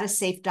know, is that a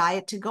safe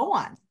diet to go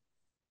on?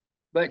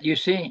 But you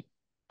see,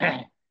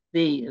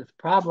 the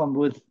problem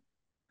with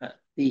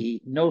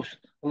the no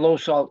low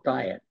salt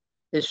diet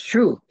is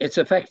true, it's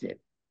effective.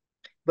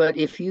 But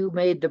if you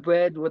made the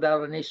bread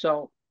without any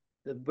salt,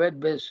 the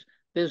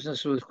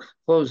business would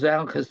close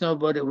down because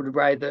nobody would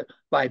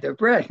buy their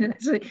bread.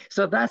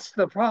 So that's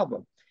the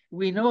problem.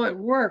 We know it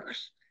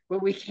works,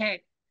 but we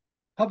can't,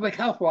 public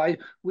health wise,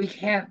 we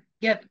can't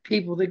get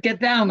people to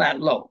get down that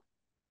low.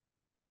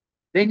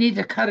 They need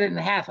to cut it in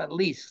half at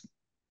least.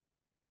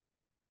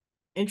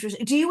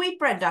 Interesting. Do you eat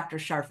bread, Dr.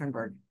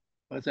 Scharffenberg?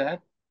 What's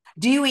that?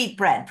 Do you eat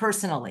bread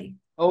personally?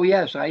 Oh,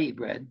 yes, I eat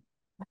bread.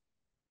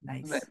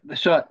 Nice.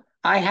 So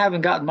I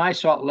haven't gotten my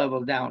salt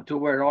level down to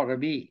where it ought to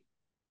be.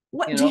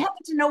 What You do you know, happen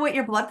to know what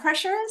your blood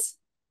pressure is?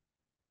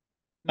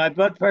 my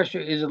blood pressure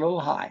is a little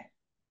high.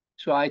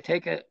 So I'm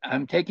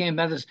taking a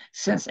medicine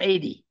since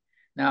 80.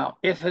 Now,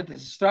 if it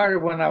started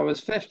when I was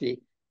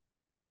 50,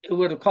 it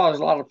would have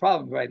caused a lot of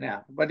problems right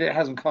now, but it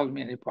hasn't caused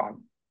me any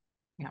problem.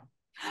 Yeah.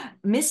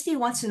 Misty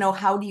wants to know,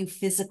 how do you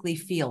physically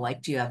feel?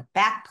 Like, do you have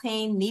back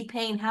pain, knee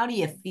pain? How do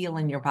you feel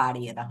in your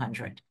body at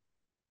 100?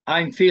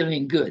 I'm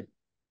feeling good.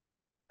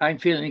 I'm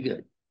feeling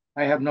good.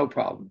 I have no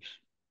problems.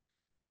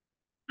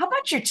 How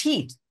about your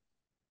teeth?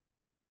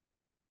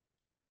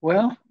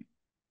 Well,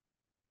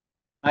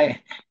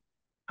 I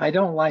I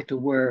don't like to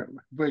wear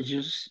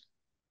bridges.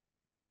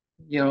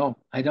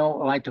 I don't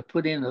like to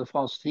put in the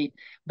false teeth,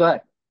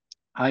 but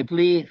I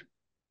believe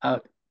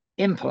an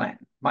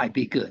implant might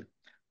be good.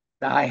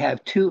 I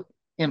have two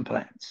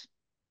implants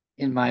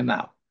in my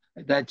mouth.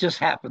 That just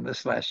happened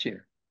this last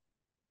year.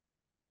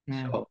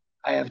 Mm. So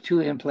I have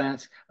two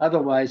implants.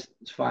 Otherwise,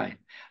 it's fine.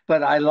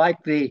 But I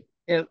like the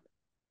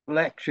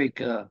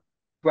electric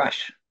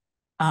brush,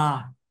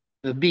 Ah,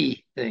 the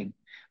B thing.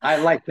 I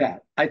like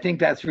that. I think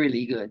that's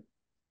really good.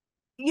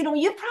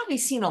 you've probably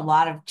seen a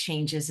lot of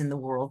changes in the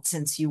world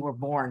since you were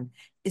born.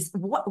 Is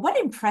what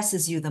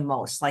impresses you the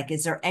most? Like,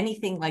 is there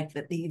anything like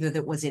that either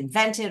that was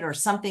invented or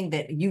something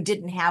that you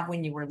didn't have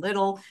when you were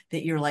little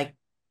that you're like,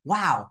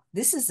 wow,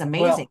 this is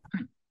amazing?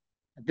 Well,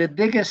 the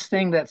biggest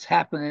thing that's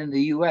happened in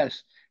the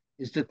US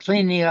is the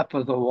cleaning up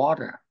of the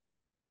water.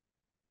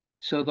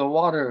 So the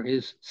water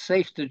is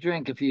safe to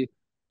drink if you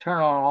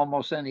turn on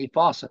almost any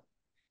faucet.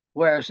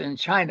 Whereas in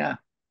China,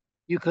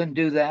 you couldn't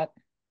do that.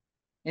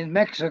 In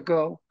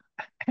Mexico,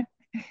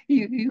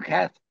 you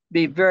have to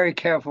be very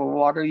careful with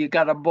water. You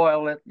got to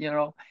boil it.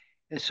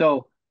 And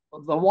so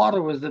the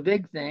water was the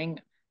big thing.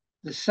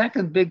 The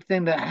second big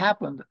thing that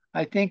happened,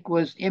 I think,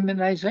 was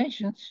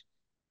immunizations.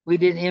 We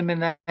did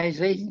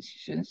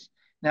immunizations.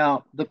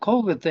 Now, the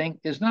COVID thing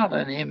is not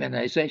an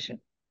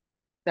immunization.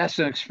 That's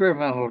an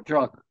experimental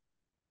drug.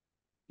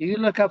 If you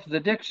look up the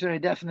dictionary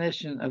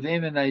definition of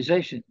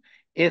immunization,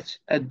 it's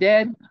a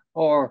dead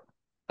or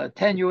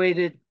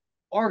attenuated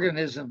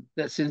organism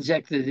that's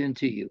injected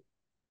into you.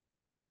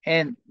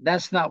 And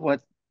that's not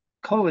what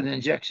COVID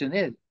injection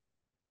is.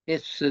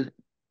 It's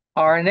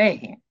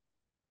RNA.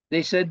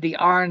 They said the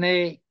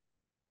RNA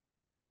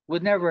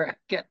would never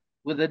get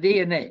with the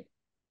DNA.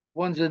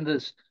 One's in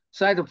the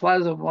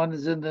cytoplasm, one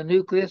is in the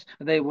nucleus,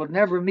 and they would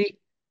never meet.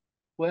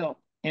 Well,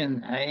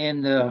 in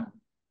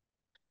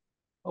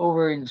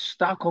over in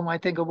Stockholm, I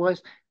think it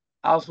was,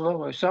 Oslo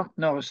or something.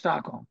 No, it was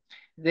Stockholm.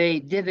 They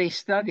did a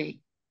study,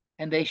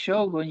 and they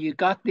showed when you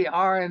got the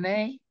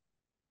RNA,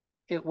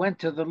 it went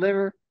to the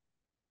liver,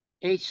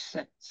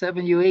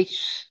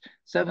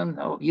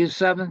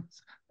 H7UH7U7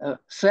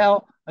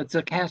 cell. It's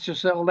a cancer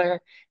cell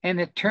there, and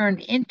it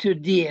turned into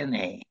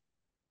DNA.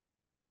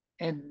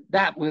 And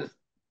that was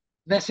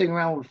messing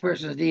around with a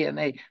person's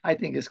DNA. I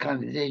think is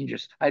kind of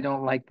dangerous. I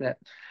don't like that.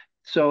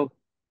 So,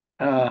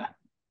 uh,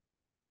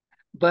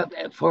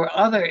 but for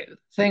other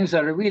things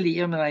that are really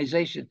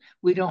immunization,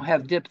 we don't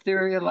have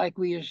diphtheria like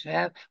we used to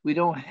have. We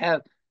don't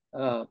have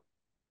a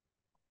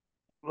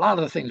lot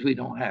of things we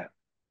don't have.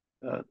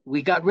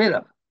 We got rid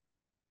of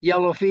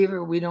yellow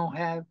fever. We don't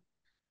have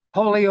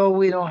polio.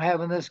 We don't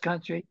have in this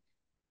country.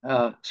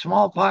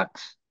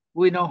 Smallpox.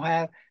 We don't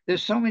have.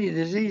 There's so many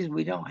diseases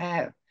we don't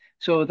have.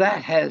 So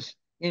that has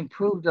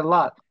improved a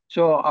lot.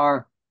 So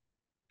our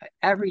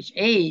average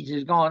age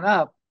has gone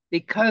up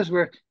because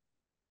we're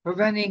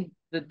preventing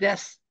the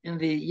deaths in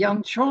the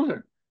young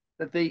children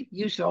that they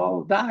used to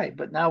all die.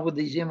 But now with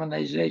these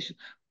immunizations,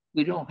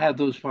 we don't have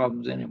those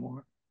problems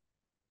anymore.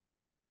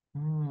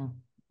 Mm,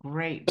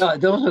 great.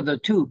 Those are the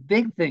two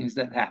big things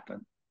that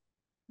happen.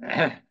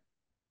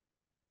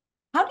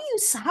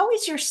 How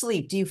is your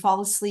sleep? Do you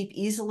fall asleep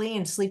easily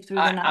and sleep through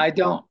the night? I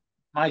don't,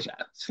 my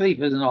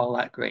sleep isn't all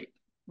that great.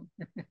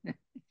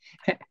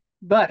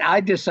 But I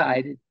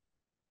decided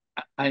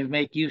I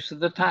make use of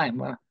the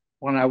time.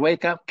 When I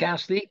wake up, can't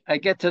sleep, I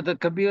get to the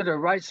computer,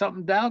 write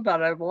something down that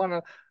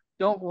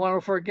don't want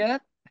to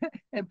forget,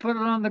 and put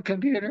it on the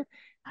computer.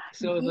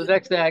 So the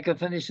next day I can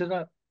finish it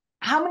up.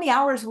 How many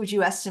hours would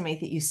you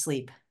estimate that you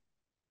sleep?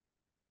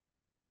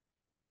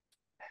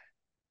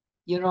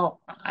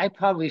 I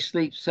probably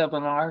sleep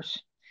 7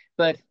 hours,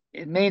 but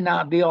it may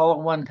not be all at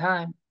one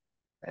time.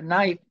 At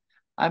night,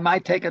 I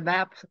might take a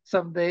nap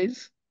some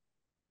days.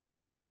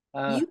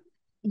 Uh, You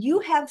you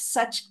have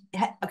such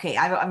okay,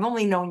 I've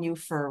only known you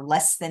for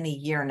less than a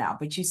year now,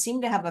 but you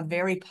seem to have a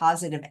very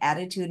positive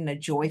attitude and a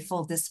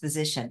joyful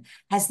disposition.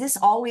 Has this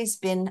always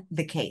been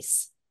the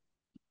case?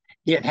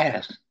 it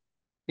has.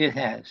 It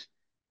has.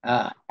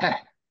 Uh,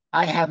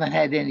 I haven't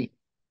had any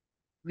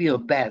real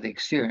bad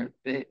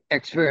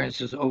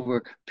experiences over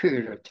a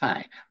period of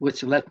time,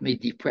 which left me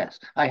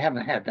depressed. I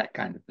haven't had that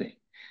kind of thing,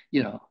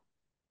 you know.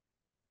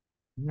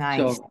 Nice.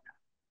 So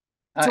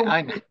So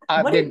I'm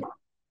I've what do been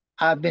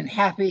I've been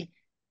happy.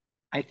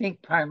 I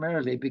think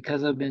primarily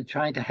because I've been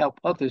trying to help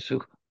others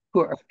who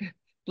are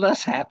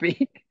less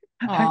happy.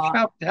 I'm you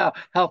trying to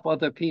help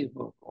other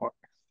people.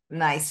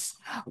 Nice.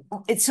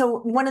 So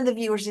one of the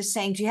viewers is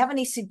saying, do you have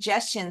any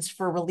suggestions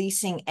for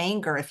releasing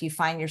anger if you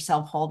find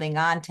yourself holding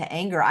on to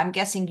anger? I'm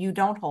guessing you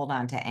don't hold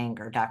on to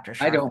anger, Dr.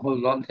 I Scharf. don't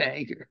hold on to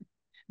anger.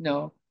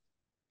 No,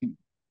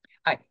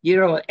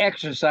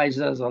 exercise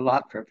does a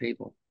lot for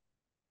people.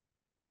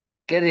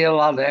 Getting a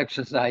lot of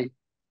exercise,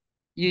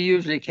 you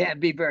usually can't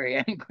be very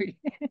angry.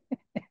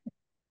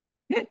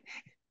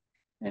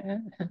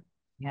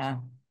 Yeah.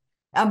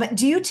 But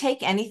do you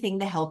take anything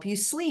to help you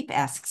sleep?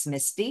 Asks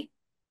Misty.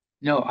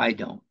 No, I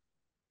don't.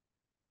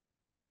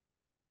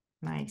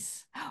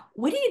 Nice.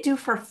 What do you do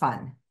for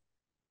fun?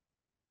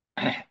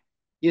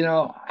 You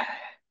know,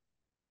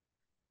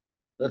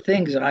 the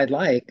things I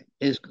like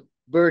is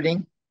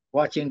birding,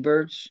 watching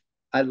birds.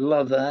 I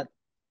love that.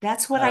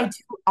 That's what I Uh,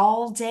 do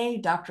all day,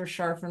 Dr.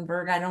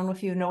 Scharffenberg. I don't know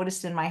if you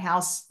noticed in my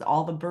house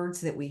all the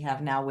birds that we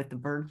have now with the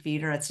bird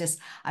feeder. It's just,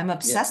 I'm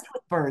yeah, obsessed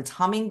with birds,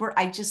 hummingbird.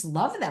 I just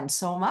love them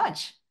so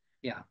much.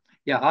 yeah,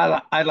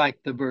 yeah. I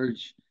like the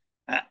birds.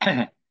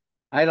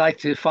 I like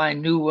to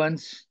find new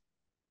ones,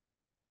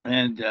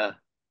 and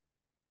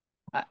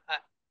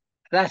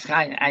that's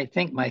I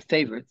think my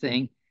favorite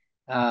thing.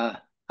 Uh,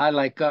 I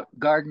like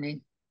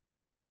gardening.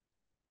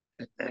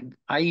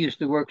 I used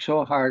to work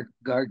so hard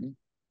gardening.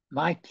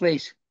 My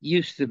place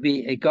used to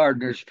be a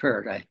gardener's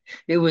paradise.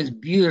 It was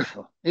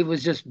beautiful. It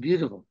was just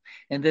beautiful.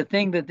 And the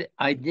thing that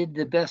I did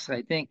the best,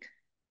 I think,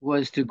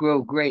 was to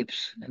grow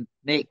grapes and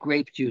make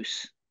grape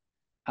juice.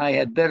 I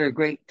had better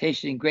grape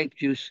tasting grape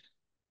juice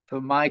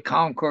from my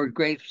Concord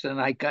grapes than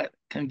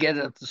can get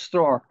at the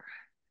store.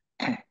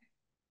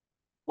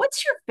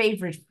 What's your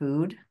favorite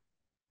food?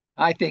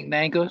 I think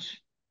mangoes.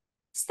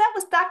 So that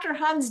was Dr.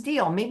 Han's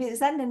deal. Maybe is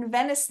that an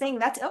Venice thing?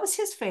 That was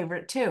his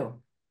favorite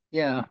too.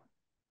 Yeah.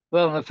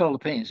 Well, in the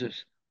Philippines,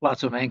 there's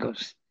lots of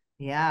mangoes.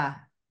 Yeah.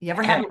 You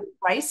ever have it with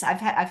rice? I've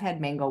had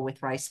mango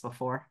with rice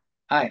before.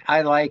 I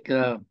I like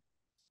uh,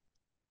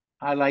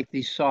 I like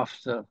these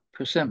soft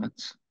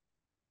persimmons.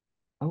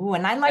 Oh,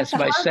 and I like That's the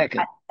my hard.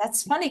 second.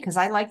 That's funny because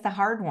I like the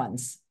hard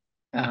ones.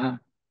 Uh-huh.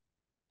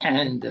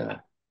 And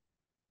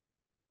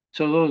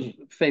so those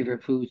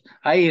favorite foods.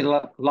 I eat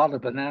lot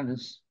of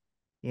bananas.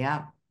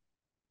 Yeah.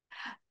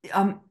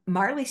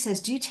 Marley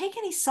says, do you take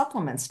any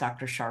supplements,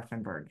 Dr.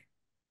 Scharffenberg?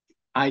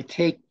 I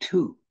take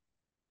two.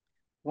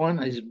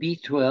 One is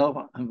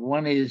B12 and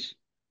one is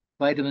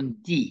vitamin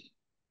D.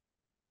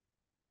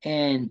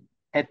 And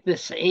at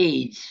this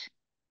age,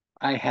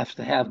 I have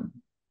to have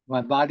them.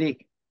 My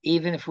body,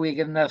 even if we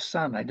get enough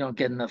sun, I don't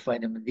get enough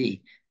vitamin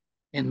D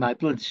in my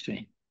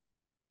bloodstream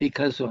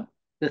because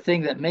the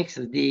thing that makes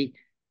the D,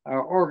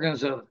 our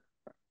organs are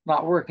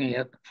not working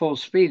at full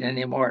speed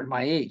anymore at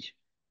my age.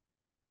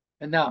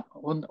 And now,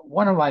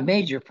 one of my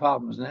major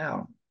problems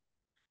now,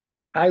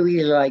 I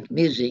really like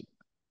music.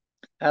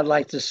 I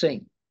like to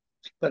sing,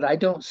 but I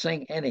don't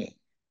sing any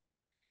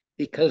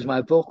because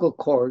my vocal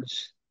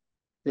cords,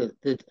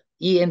 the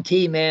ENT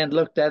man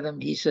looked at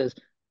him. He says,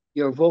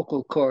 your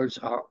vocal cords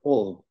are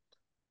old.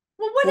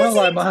 Well, what does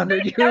Well, he I'm expect?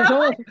 100 years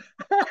old.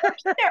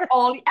 They're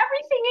old.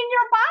 Everything in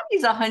your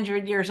body's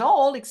 100 years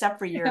old, except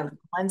for your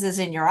lenses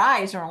in your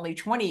eyes are only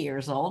 20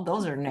 years old.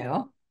 Those are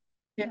new.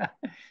 Yeah.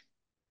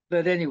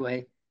 But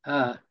anyway,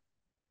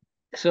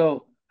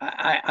 so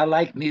I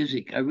like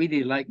music. I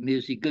really like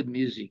music, good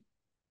music.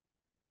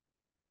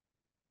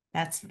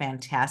 That's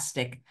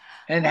fantastic.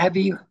 And have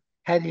you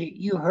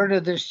heard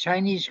of this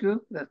Chinese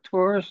group, the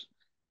tourist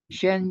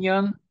Shen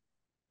Yun?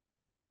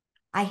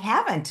 I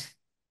haven't.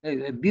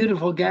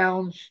 Beautiful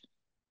gowns.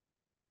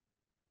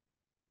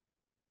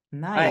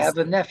 I Nice. have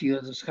a nephew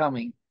that's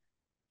coming.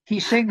 He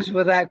sings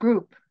with that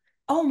group.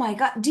 Oh my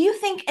God. Do you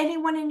think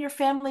anyone in your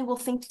family will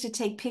think to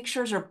take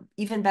pictures or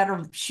even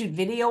better, shoot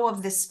video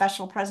of this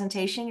special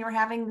presentation you're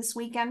having this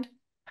weekend?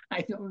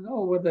 I don't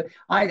know whether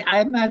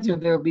I imagine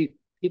there'll be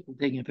people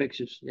taking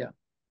pictures. Yeah.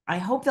 I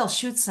hope they'll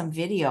shoot some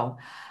video.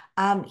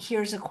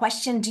 Here's a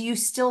question. Do you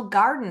still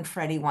garden,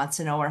 Freddie wants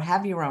to know, or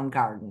have your own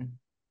garden?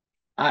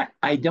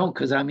 I don't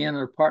because I'm in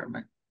an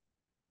apartment.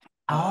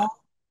 Uh, Oh,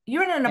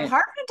 you're in an and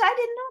apartment? I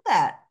didn't know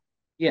that.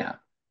 yeah,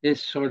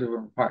 it's sort of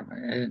an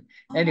apartment. And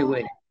Oh,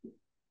 anyway,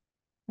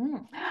 hmm.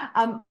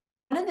 Um,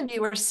 one of the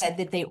viewers said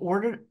that they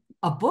ordered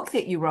a book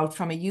that you wrote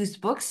from a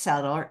used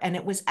bookseller and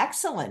it was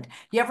excellent.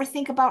 You ever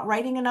think about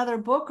writing another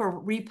book or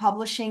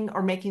republishing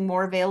or making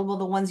more available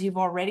the ones you've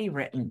already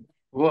written?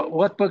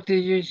 what book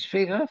did you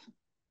speak of?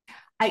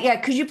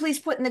 Yeah, could you please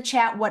put in the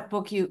chat what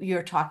book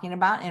you're talking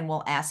about and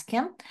we'll ask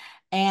him.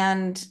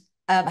 And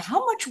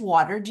how much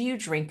water do you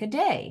drink a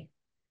day?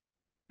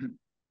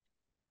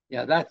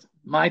 Yeah, that's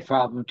my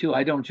problem too.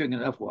 I don't drink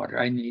enough water.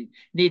 I need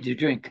to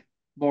drink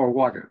more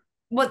water.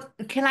 Well,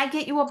 can I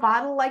get you a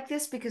bottle like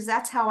this? Because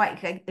that's how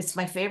it's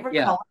my favorite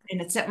Yeah, color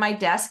and it's at my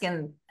desk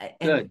and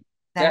good.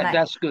 then I,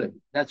 That's good.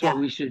 That's what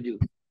yeah. we should do.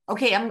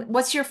 Okay,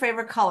 what's your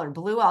favorite color?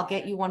 Blue? I'll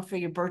get you one for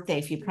your birthday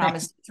if you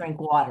promise to drink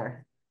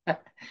water.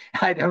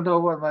 I don't know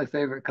what my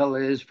favorite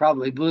color is.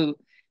 Probably blue.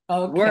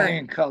 Okay.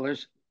 Wearing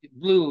colors.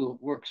 Blue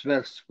works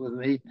best with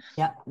me.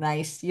 Yeah,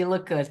 nice. You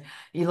look good.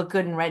 You look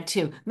good in red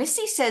too.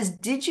 Missy says,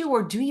 did you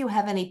or do you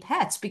have any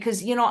pets?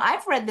 Because,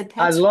 I've read that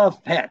I pets.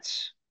 love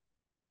pets,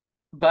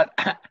 but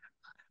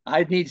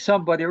I need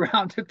somebody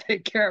around to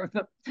take care of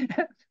them.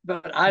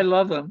 But I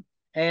love them.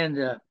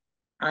 And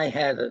I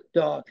had a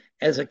dog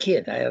as a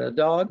kid. I had a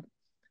dog.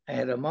 I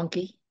had a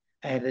monkey.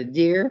 I had a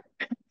deer.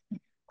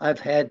 I've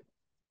had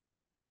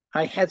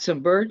I had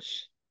some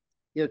birds,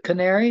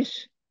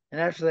 canaries,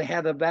 and after they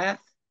had a bath,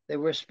 they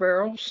were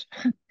sparrows.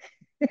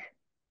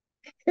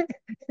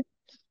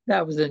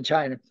 That was in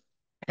China.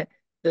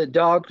 The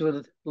dogs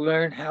would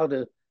learn how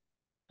to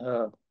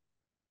uh,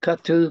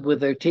 cut through with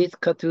their teeth,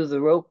 cut through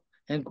the rope,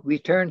 and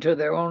return to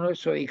their owner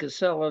so he could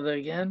sell it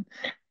again.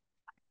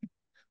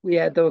 We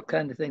had those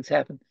kind of things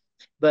happen,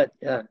 but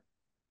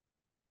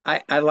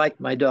I like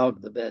my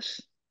dog the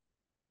best.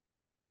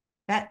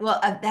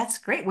 That's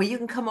great. Well, you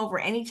can come over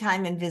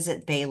anytime and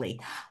visit Bailey.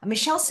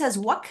 Michelle says,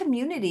 what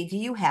community do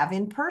you have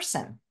in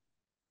person?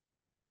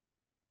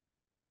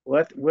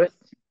 What with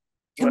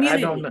what I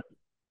don't Community. know.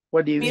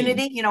 What do you mean?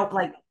 Community,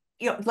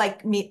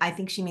 like me, I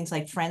think she means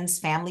like friends,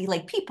 family,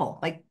 like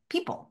people.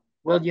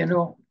 Well,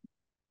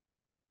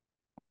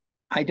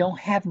 I don't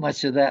have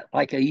much of that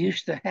like I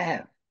used to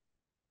have.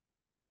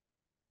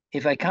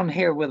 If I come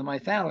here with my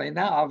family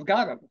now, I've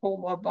got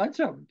a bunch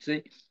of them.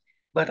 See,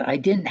 but I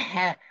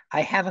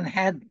haven't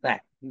had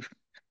that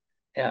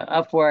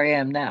up where I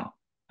am now.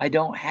 I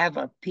don't have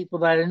people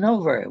that I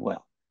know very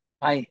well.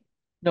 I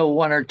know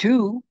one or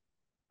two,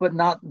 but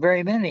not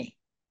very many.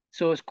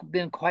 So it's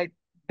been quite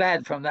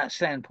bad from that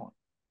standpoint.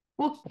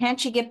 Well,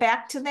 can't you get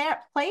back to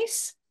that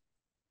place?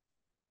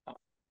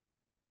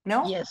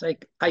 No? Yes,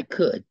 I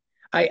could.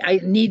 I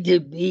need to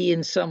be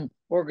in some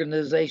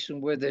organization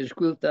where there's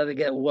group that I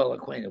get well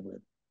acquainted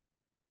with.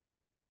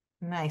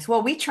 Nice.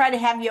 Well, we try to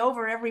have you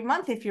over every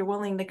month if you're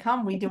willing to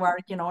come. We do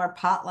our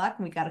potluck,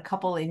 and we got a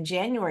couple in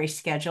January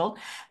scheduled.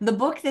 The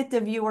book that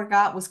the viewer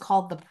got was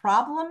called The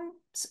Problems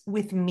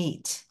with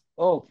Meat.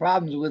 Oh,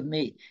 problems with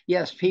me.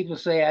 Yes, people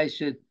say I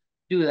should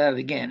do that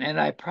again, and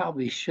I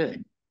probably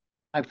should.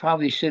 I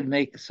probably should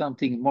make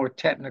something more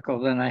technical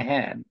than I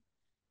had.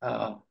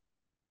 Uh,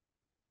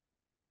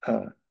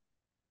 uh,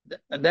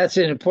 that's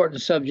an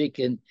important subject,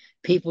 and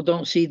people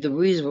don't see the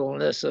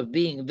reasonableness of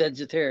being a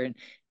vegetarian,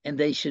 and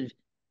they should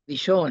be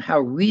shown how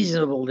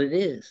reasonable it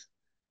is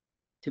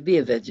to be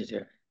a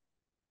vegetarian.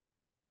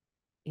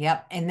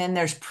 Yep. And then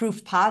there's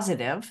proof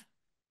positive.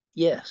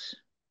 Yes,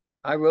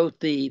 I wrote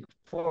the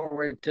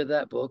foreword to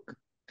that book,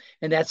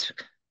 and that's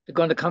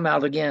going to come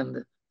out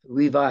again,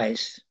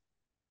 revised.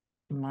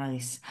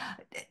 Nice.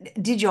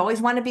 Did you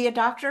always want to be a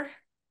doctor?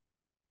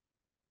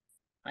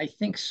 I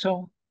think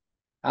so.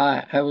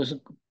 I was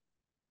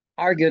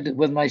argued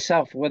with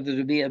myself whether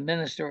to be a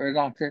minister or a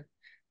doctor.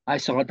 I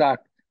saw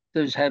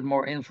doctors had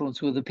more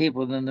influence with the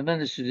people than the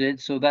minister did,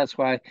 so that's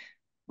why I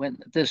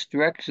went this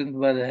direction.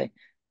 But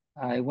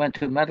I went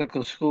to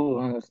medical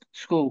school in a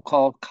school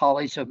called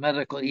College of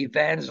Medical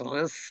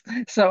Evangelists,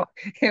 so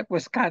it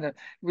was kind of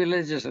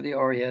religiously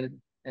oriented.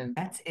 And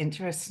That's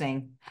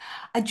interesting.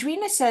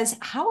 Adrena says,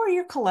 how are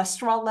your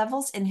cholesterol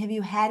levels and have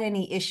you had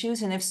any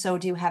issues? And if so,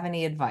 do you have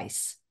any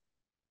advice?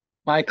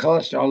 my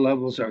cholesterol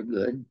levels are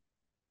good.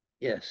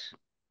 Yes,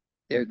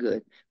 they're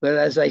good. But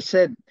as I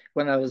said,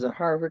 when I was at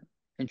Harvard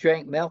and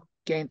drank milk,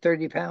 gained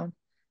 30 pounds,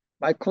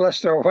 my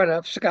cholesterol went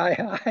up sky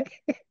high,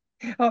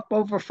 up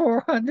over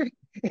 400.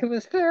 It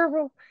was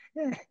terrible.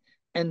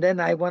 And then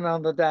I went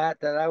on the diet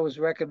that I was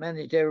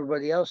recommending to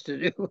everybody else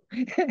to do.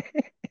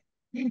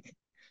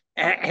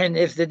 And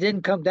if they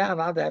didn't come down,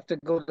 I'd have to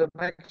go to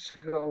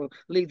Mexico,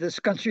 leave this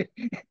country,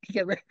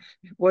 get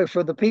away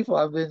from the people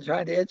I've been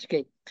trying to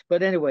educate.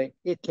 But anyway,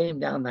 it came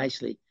down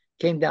nicely.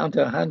 Came down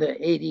to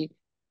 180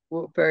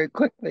 very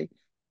quickly.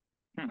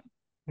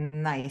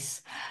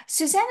 Nice.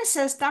 Susanna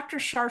says, Dr.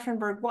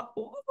 Scharffenberg, what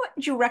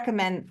would you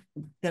recommend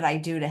that I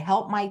do to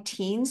help my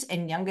teens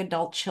and young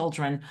adult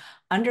children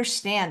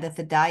understand that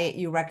the diet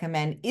you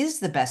recommend is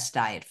the best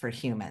diet for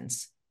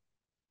humans?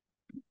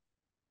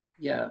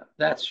 Yeah,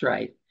 that's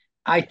right.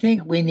 I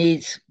think we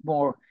need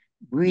more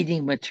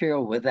reading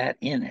material with that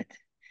in it.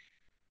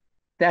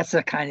 That's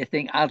the kind of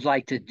thing I'd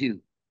like to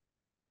do.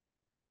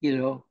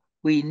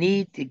 We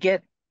need to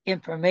get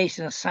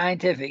information,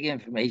 scientific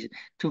information,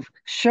 to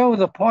show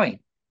the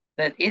point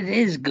that it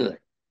is good.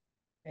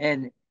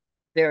 And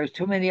there are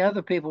too many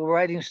other people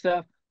writing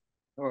stuff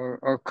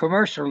or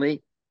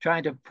commercially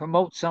trying to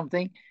promote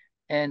something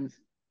and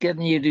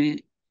getting you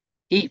to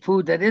eat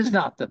food that is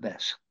not the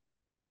best.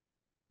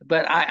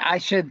 But I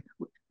should,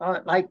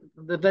 like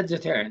the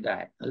vegetarian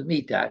diet, the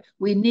meat diet,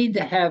 we need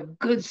to have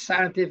good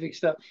scientific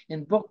stuff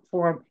in book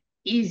form,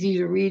 easy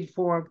to read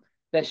form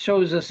that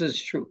shows us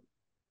it's true.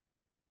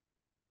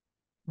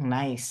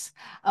 Nice.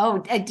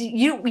 Oh,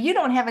 you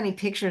don't have any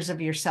pictures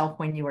of yourself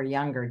when you were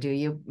younger, do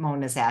you?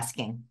 Mona's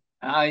asking.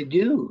 I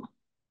do.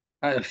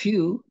 A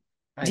few.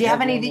 I Do you have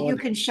have any one that you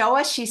with, can show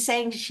us? She's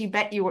saying she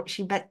bet you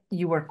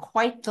were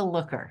quite the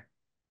looker.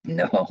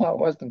 no, I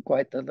wasn't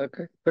quite the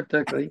looker,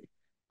 particularly,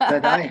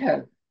 but I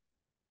have.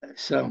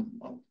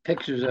 some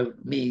pictures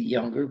of me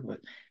younger, but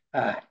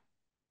uh,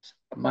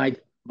 my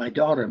my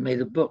daughter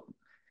made a book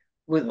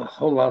with a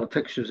whole lot of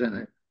pictures in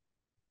it,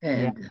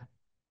 Yeah.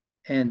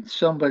 and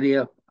somebody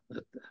up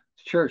at the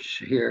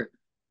church here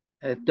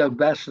at Doug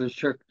Bassler's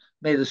church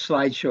made a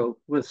slideshow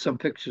with some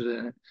pictures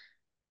in it.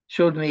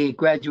 Showed me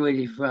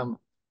graduating from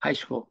high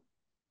school.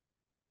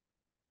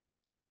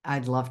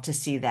 I'd love to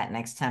see that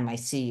next time I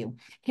see you.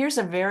 Here's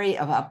a very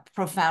a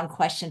profound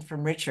question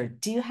from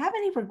Richard. Do you have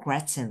any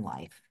regrets in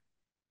life?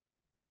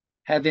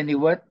 Have any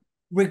what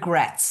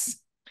Regrets.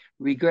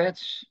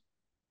 regrets?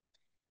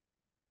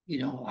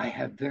 I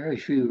have very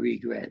few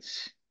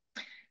regrets.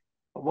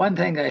 One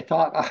thing I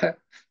thought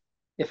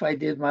if I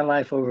did my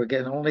life over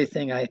again, the only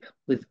thing I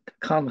would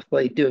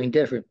contemplate doing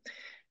different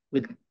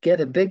would get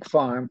a big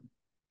farm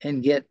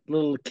and get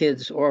little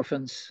kids,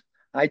 orphans.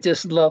 I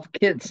just love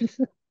kids.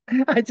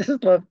 I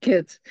just love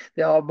kids.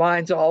 They all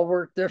minds all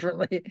work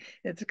differently.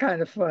 It's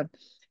kind of fun.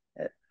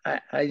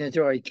 I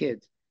enjoy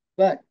kids.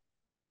 But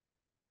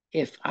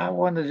if I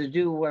wanted to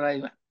do what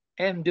I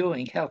am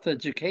doing, health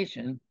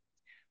education,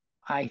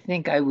 I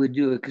think I would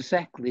do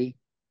exactly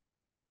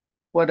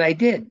what I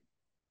did.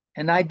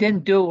 And I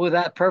didn't do it with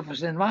that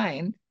purpose in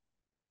mind.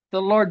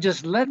 The Lord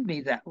just led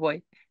me that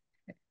way.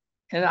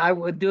 And I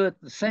would do it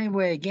the same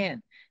way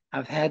again.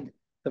 I've had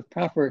the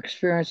proper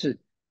experience at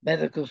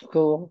medical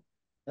school,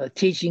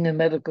 teaching in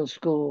medical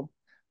school.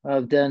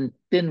 I've been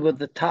with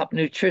the top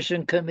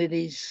nutrition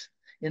committees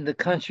in the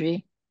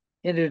country,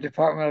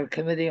 Interdepartmental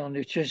Committee on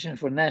Nutrition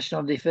for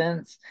National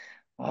Defense.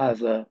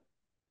 I've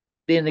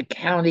been a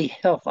county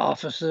health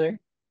officer,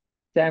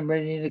 San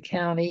Bernardino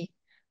County.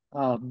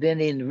 Been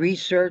in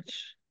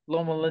research,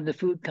 Loma Linda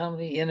Food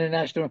Company,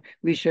 International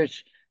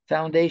Research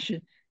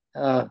Foundation.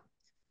 Uh,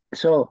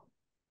 so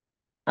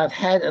I've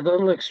had a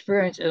little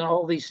experience in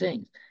all these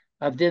things.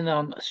 I've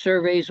done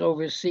surveys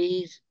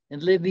overseas in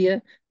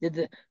Libya.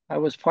 I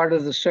was part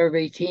of the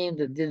survey team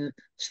that did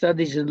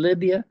studies in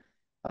Libya.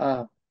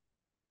 Uh,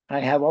 I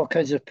have all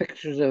kinds of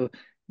pictures of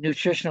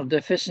nutritional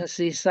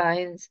deficiency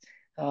signs.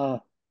 Uh,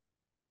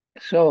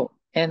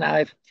 and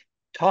I've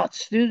taught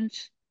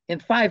students in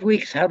 5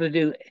 weeks how to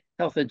do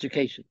health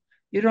education.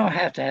 You don't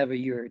have to have a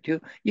year or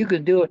two. You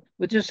can do it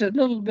with just a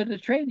little bit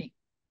of training.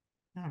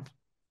 Hmm.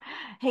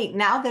 Hey,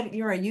 now that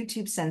you're a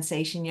YouTube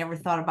sensation, you ever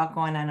thought about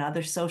going on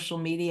other social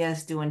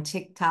medias, doing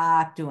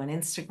TikTok, doing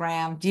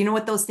Instagram? Do you know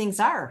what those things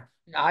are?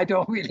 I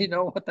don't really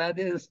know what that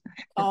is.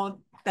 Oh,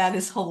 that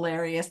is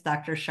hilarious,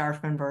 Dr.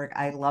 Scharffenberg.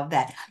 I love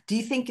that. Do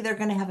you think they're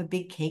going to have a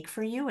big cake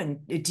for you?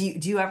 And do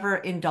you ever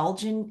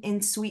indulge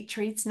in sweet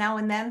treats now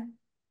and then?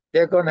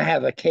 They're going to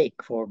have a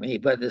cake for me,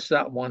 but it's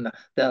not one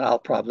that I'll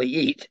probably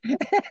eat.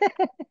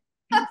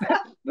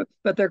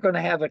 But they're going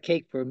to have a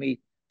cake for me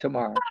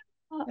tomorrow.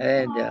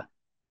 And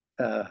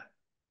uh,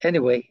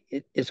 anyway,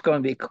 it's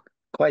going to be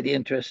quite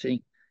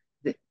interesting.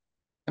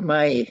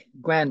 My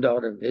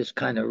granddaughter is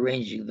kind of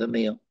arranging the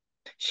meal.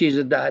 She's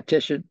a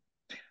dietitian.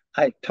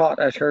 I taught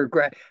at her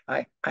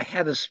I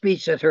had a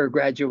speech at her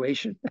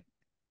graduation.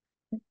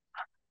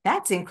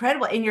 That's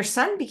incredible. And your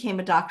son became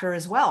a doctor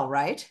as well,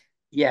 right?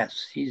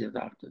 Yes, he's a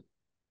doctor.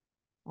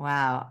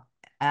 Wow.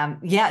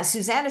 Yeah,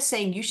 Susanna's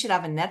saying you should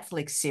have a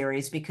Netflix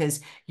series because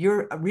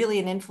you're really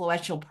an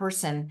influential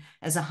person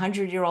as a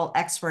 100-year-old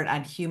expert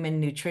on human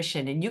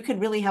nutrition, and you could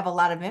really have a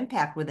lot of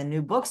impact with a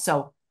new book.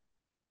 So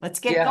let's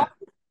get going.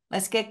 Yeah,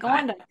 Let's get I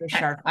going, Dr.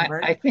 I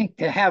Scharffenberg. think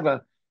to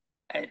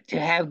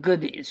have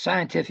good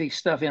scientific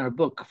stuff in a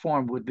book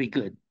form would be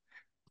good.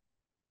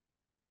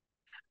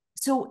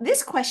 So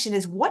this question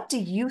is, what do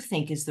you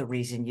think is the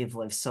reason you've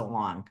lived so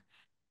long?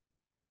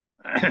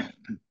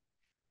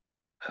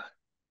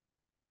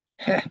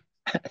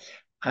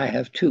 I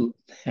have two.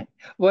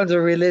 One's a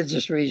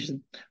religious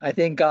reason. I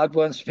think God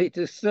wants me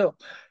to still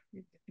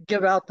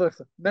give out the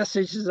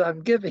messages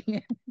I'm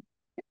giving,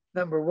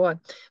 number one.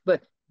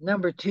 But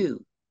number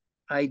two,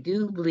 I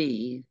do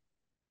believe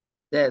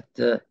that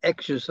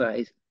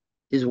exercise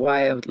is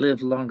why I've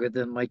lived longer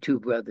than my two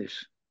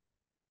brothers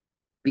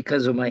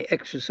because of my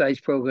exercise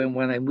program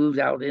when I moved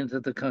out into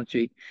the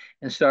country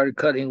and started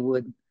cutting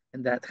wood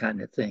and that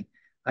kind of thing.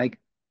 I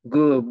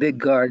grew a big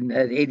garden,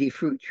 had 80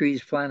 fruit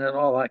trees planted,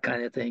 all that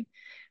kind of thing.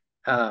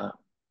 Uh,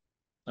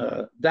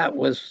 that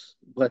was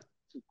what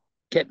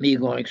kept me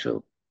going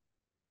so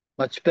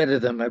much better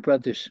than my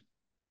brothers.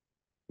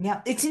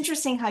 Yeah, it's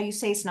interesting how you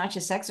say it's not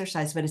just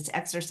exercise, but it's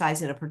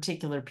exercise at a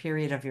particular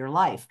period of your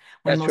life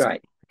when That's most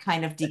right.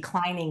 kind of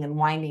declining and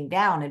winding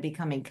down and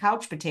becoming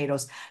couch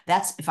potatoes.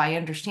 That's, if I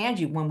understand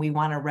you, when we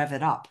want to rev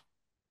it up.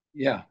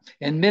 Yeah.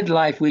 In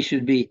midlife, we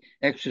should be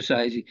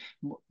exercising.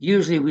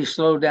 Usually we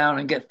slow down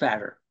and get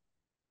fatter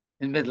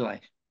in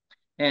midlife.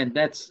 And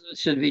that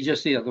should be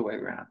just the other way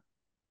around.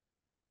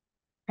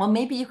 Well,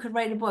 maybe you could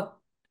write a book,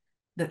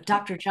 the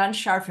Dr. John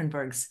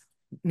Scharffenberg's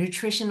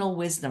Nutritional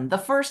Wisdom, the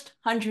first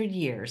 100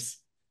 years.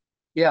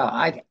 Yeah,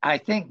 I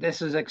think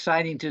this is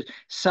exciting to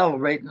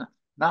celebrate,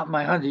 not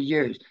my 100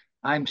 years.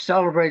 I'm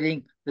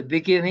celebrating the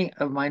beginning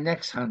of my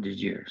next 100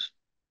 years.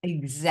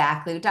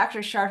 Exactly. Dr.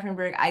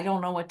 Scharffenberg, I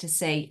don't know what to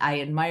say.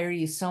 I admire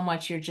you so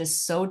much. You're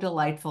just so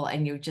delightful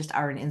and you just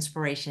are an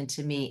inspiration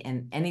to me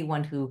and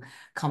anyone who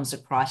comes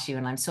across you.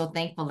 And I'm so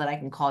thankful that I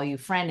can call you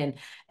friend. And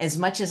as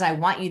much as I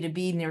want you to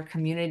be in your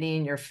community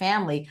and your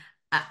family,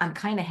 I'm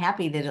kind of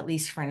happy that at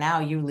least for now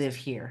you live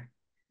here.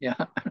 Yeah.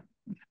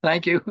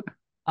 Thank you.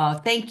 Oh,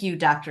 thank you,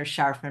 Dr.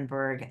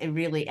 Scharffenberg. It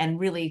really, and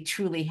really,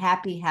 truly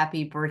happy,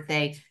 happy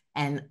birthday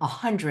and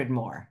 100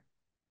 more.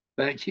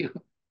 Thank you.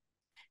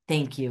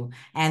 Thank you.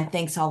 And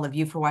thanks all of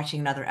you for watching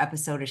another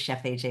episode of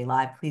Chef AJ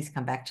Live. Please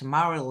come back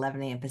tomorrow at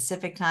 11 a.m.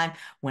 Pacific time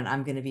when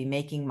I'm going to be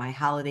making my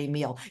holiday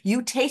meal.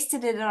 You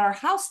tasted it at our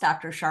house,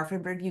 Dr.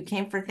 Scharffenberg. You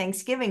came for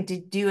Thanksgiving.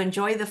 Do you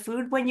enjoy the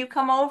food when you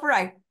come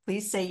over?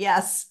 Please say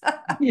yes.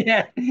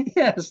 Yeah.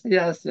 Yes.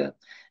 Yes. Yes.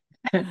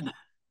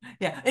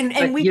 Yeah. And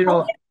But you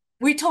know,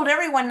 we told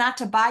everyone not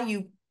to buy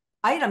you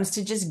items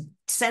to just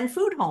send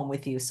food home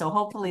with you. So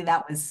hopefully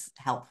that was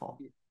helpful.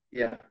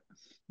 yeah.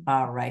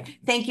 All right.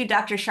 Thank you,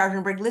 Dr.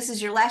 Scharffenberg. This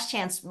is your last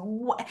chance.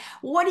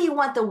 What do you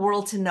want the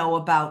world to know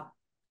about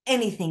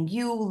anything,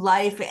 you,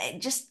 life?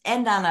 Just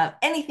end on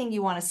anything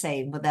you want to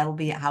say, but that'll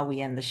be how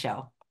we end the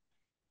show.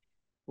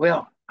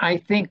 Well, I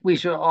think we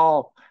should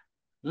all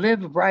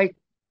live right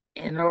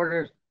in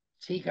order to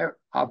keep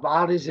our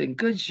bodies in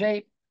good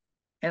shape.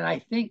 And I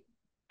think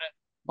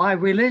my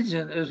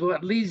religion is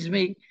what leads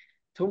me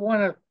to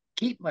want to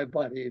keep my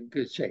body in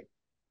good shape.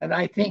 And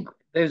I think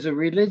there's a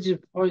religious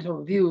point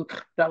of view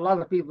that a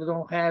lot of people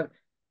don't have.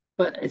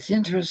 But it's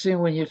interesting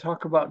when you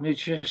talk about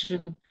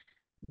nutrition,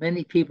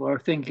 many people are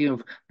thinking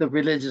of the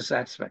religious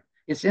aspect.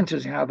 It's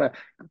interesting how that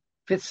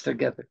fits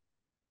together.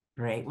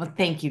 Great. Well,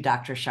 thank you,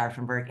 Dr.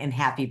 Scharffenberg, and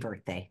happy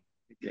birthday.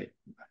 Okay.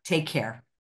 Take care.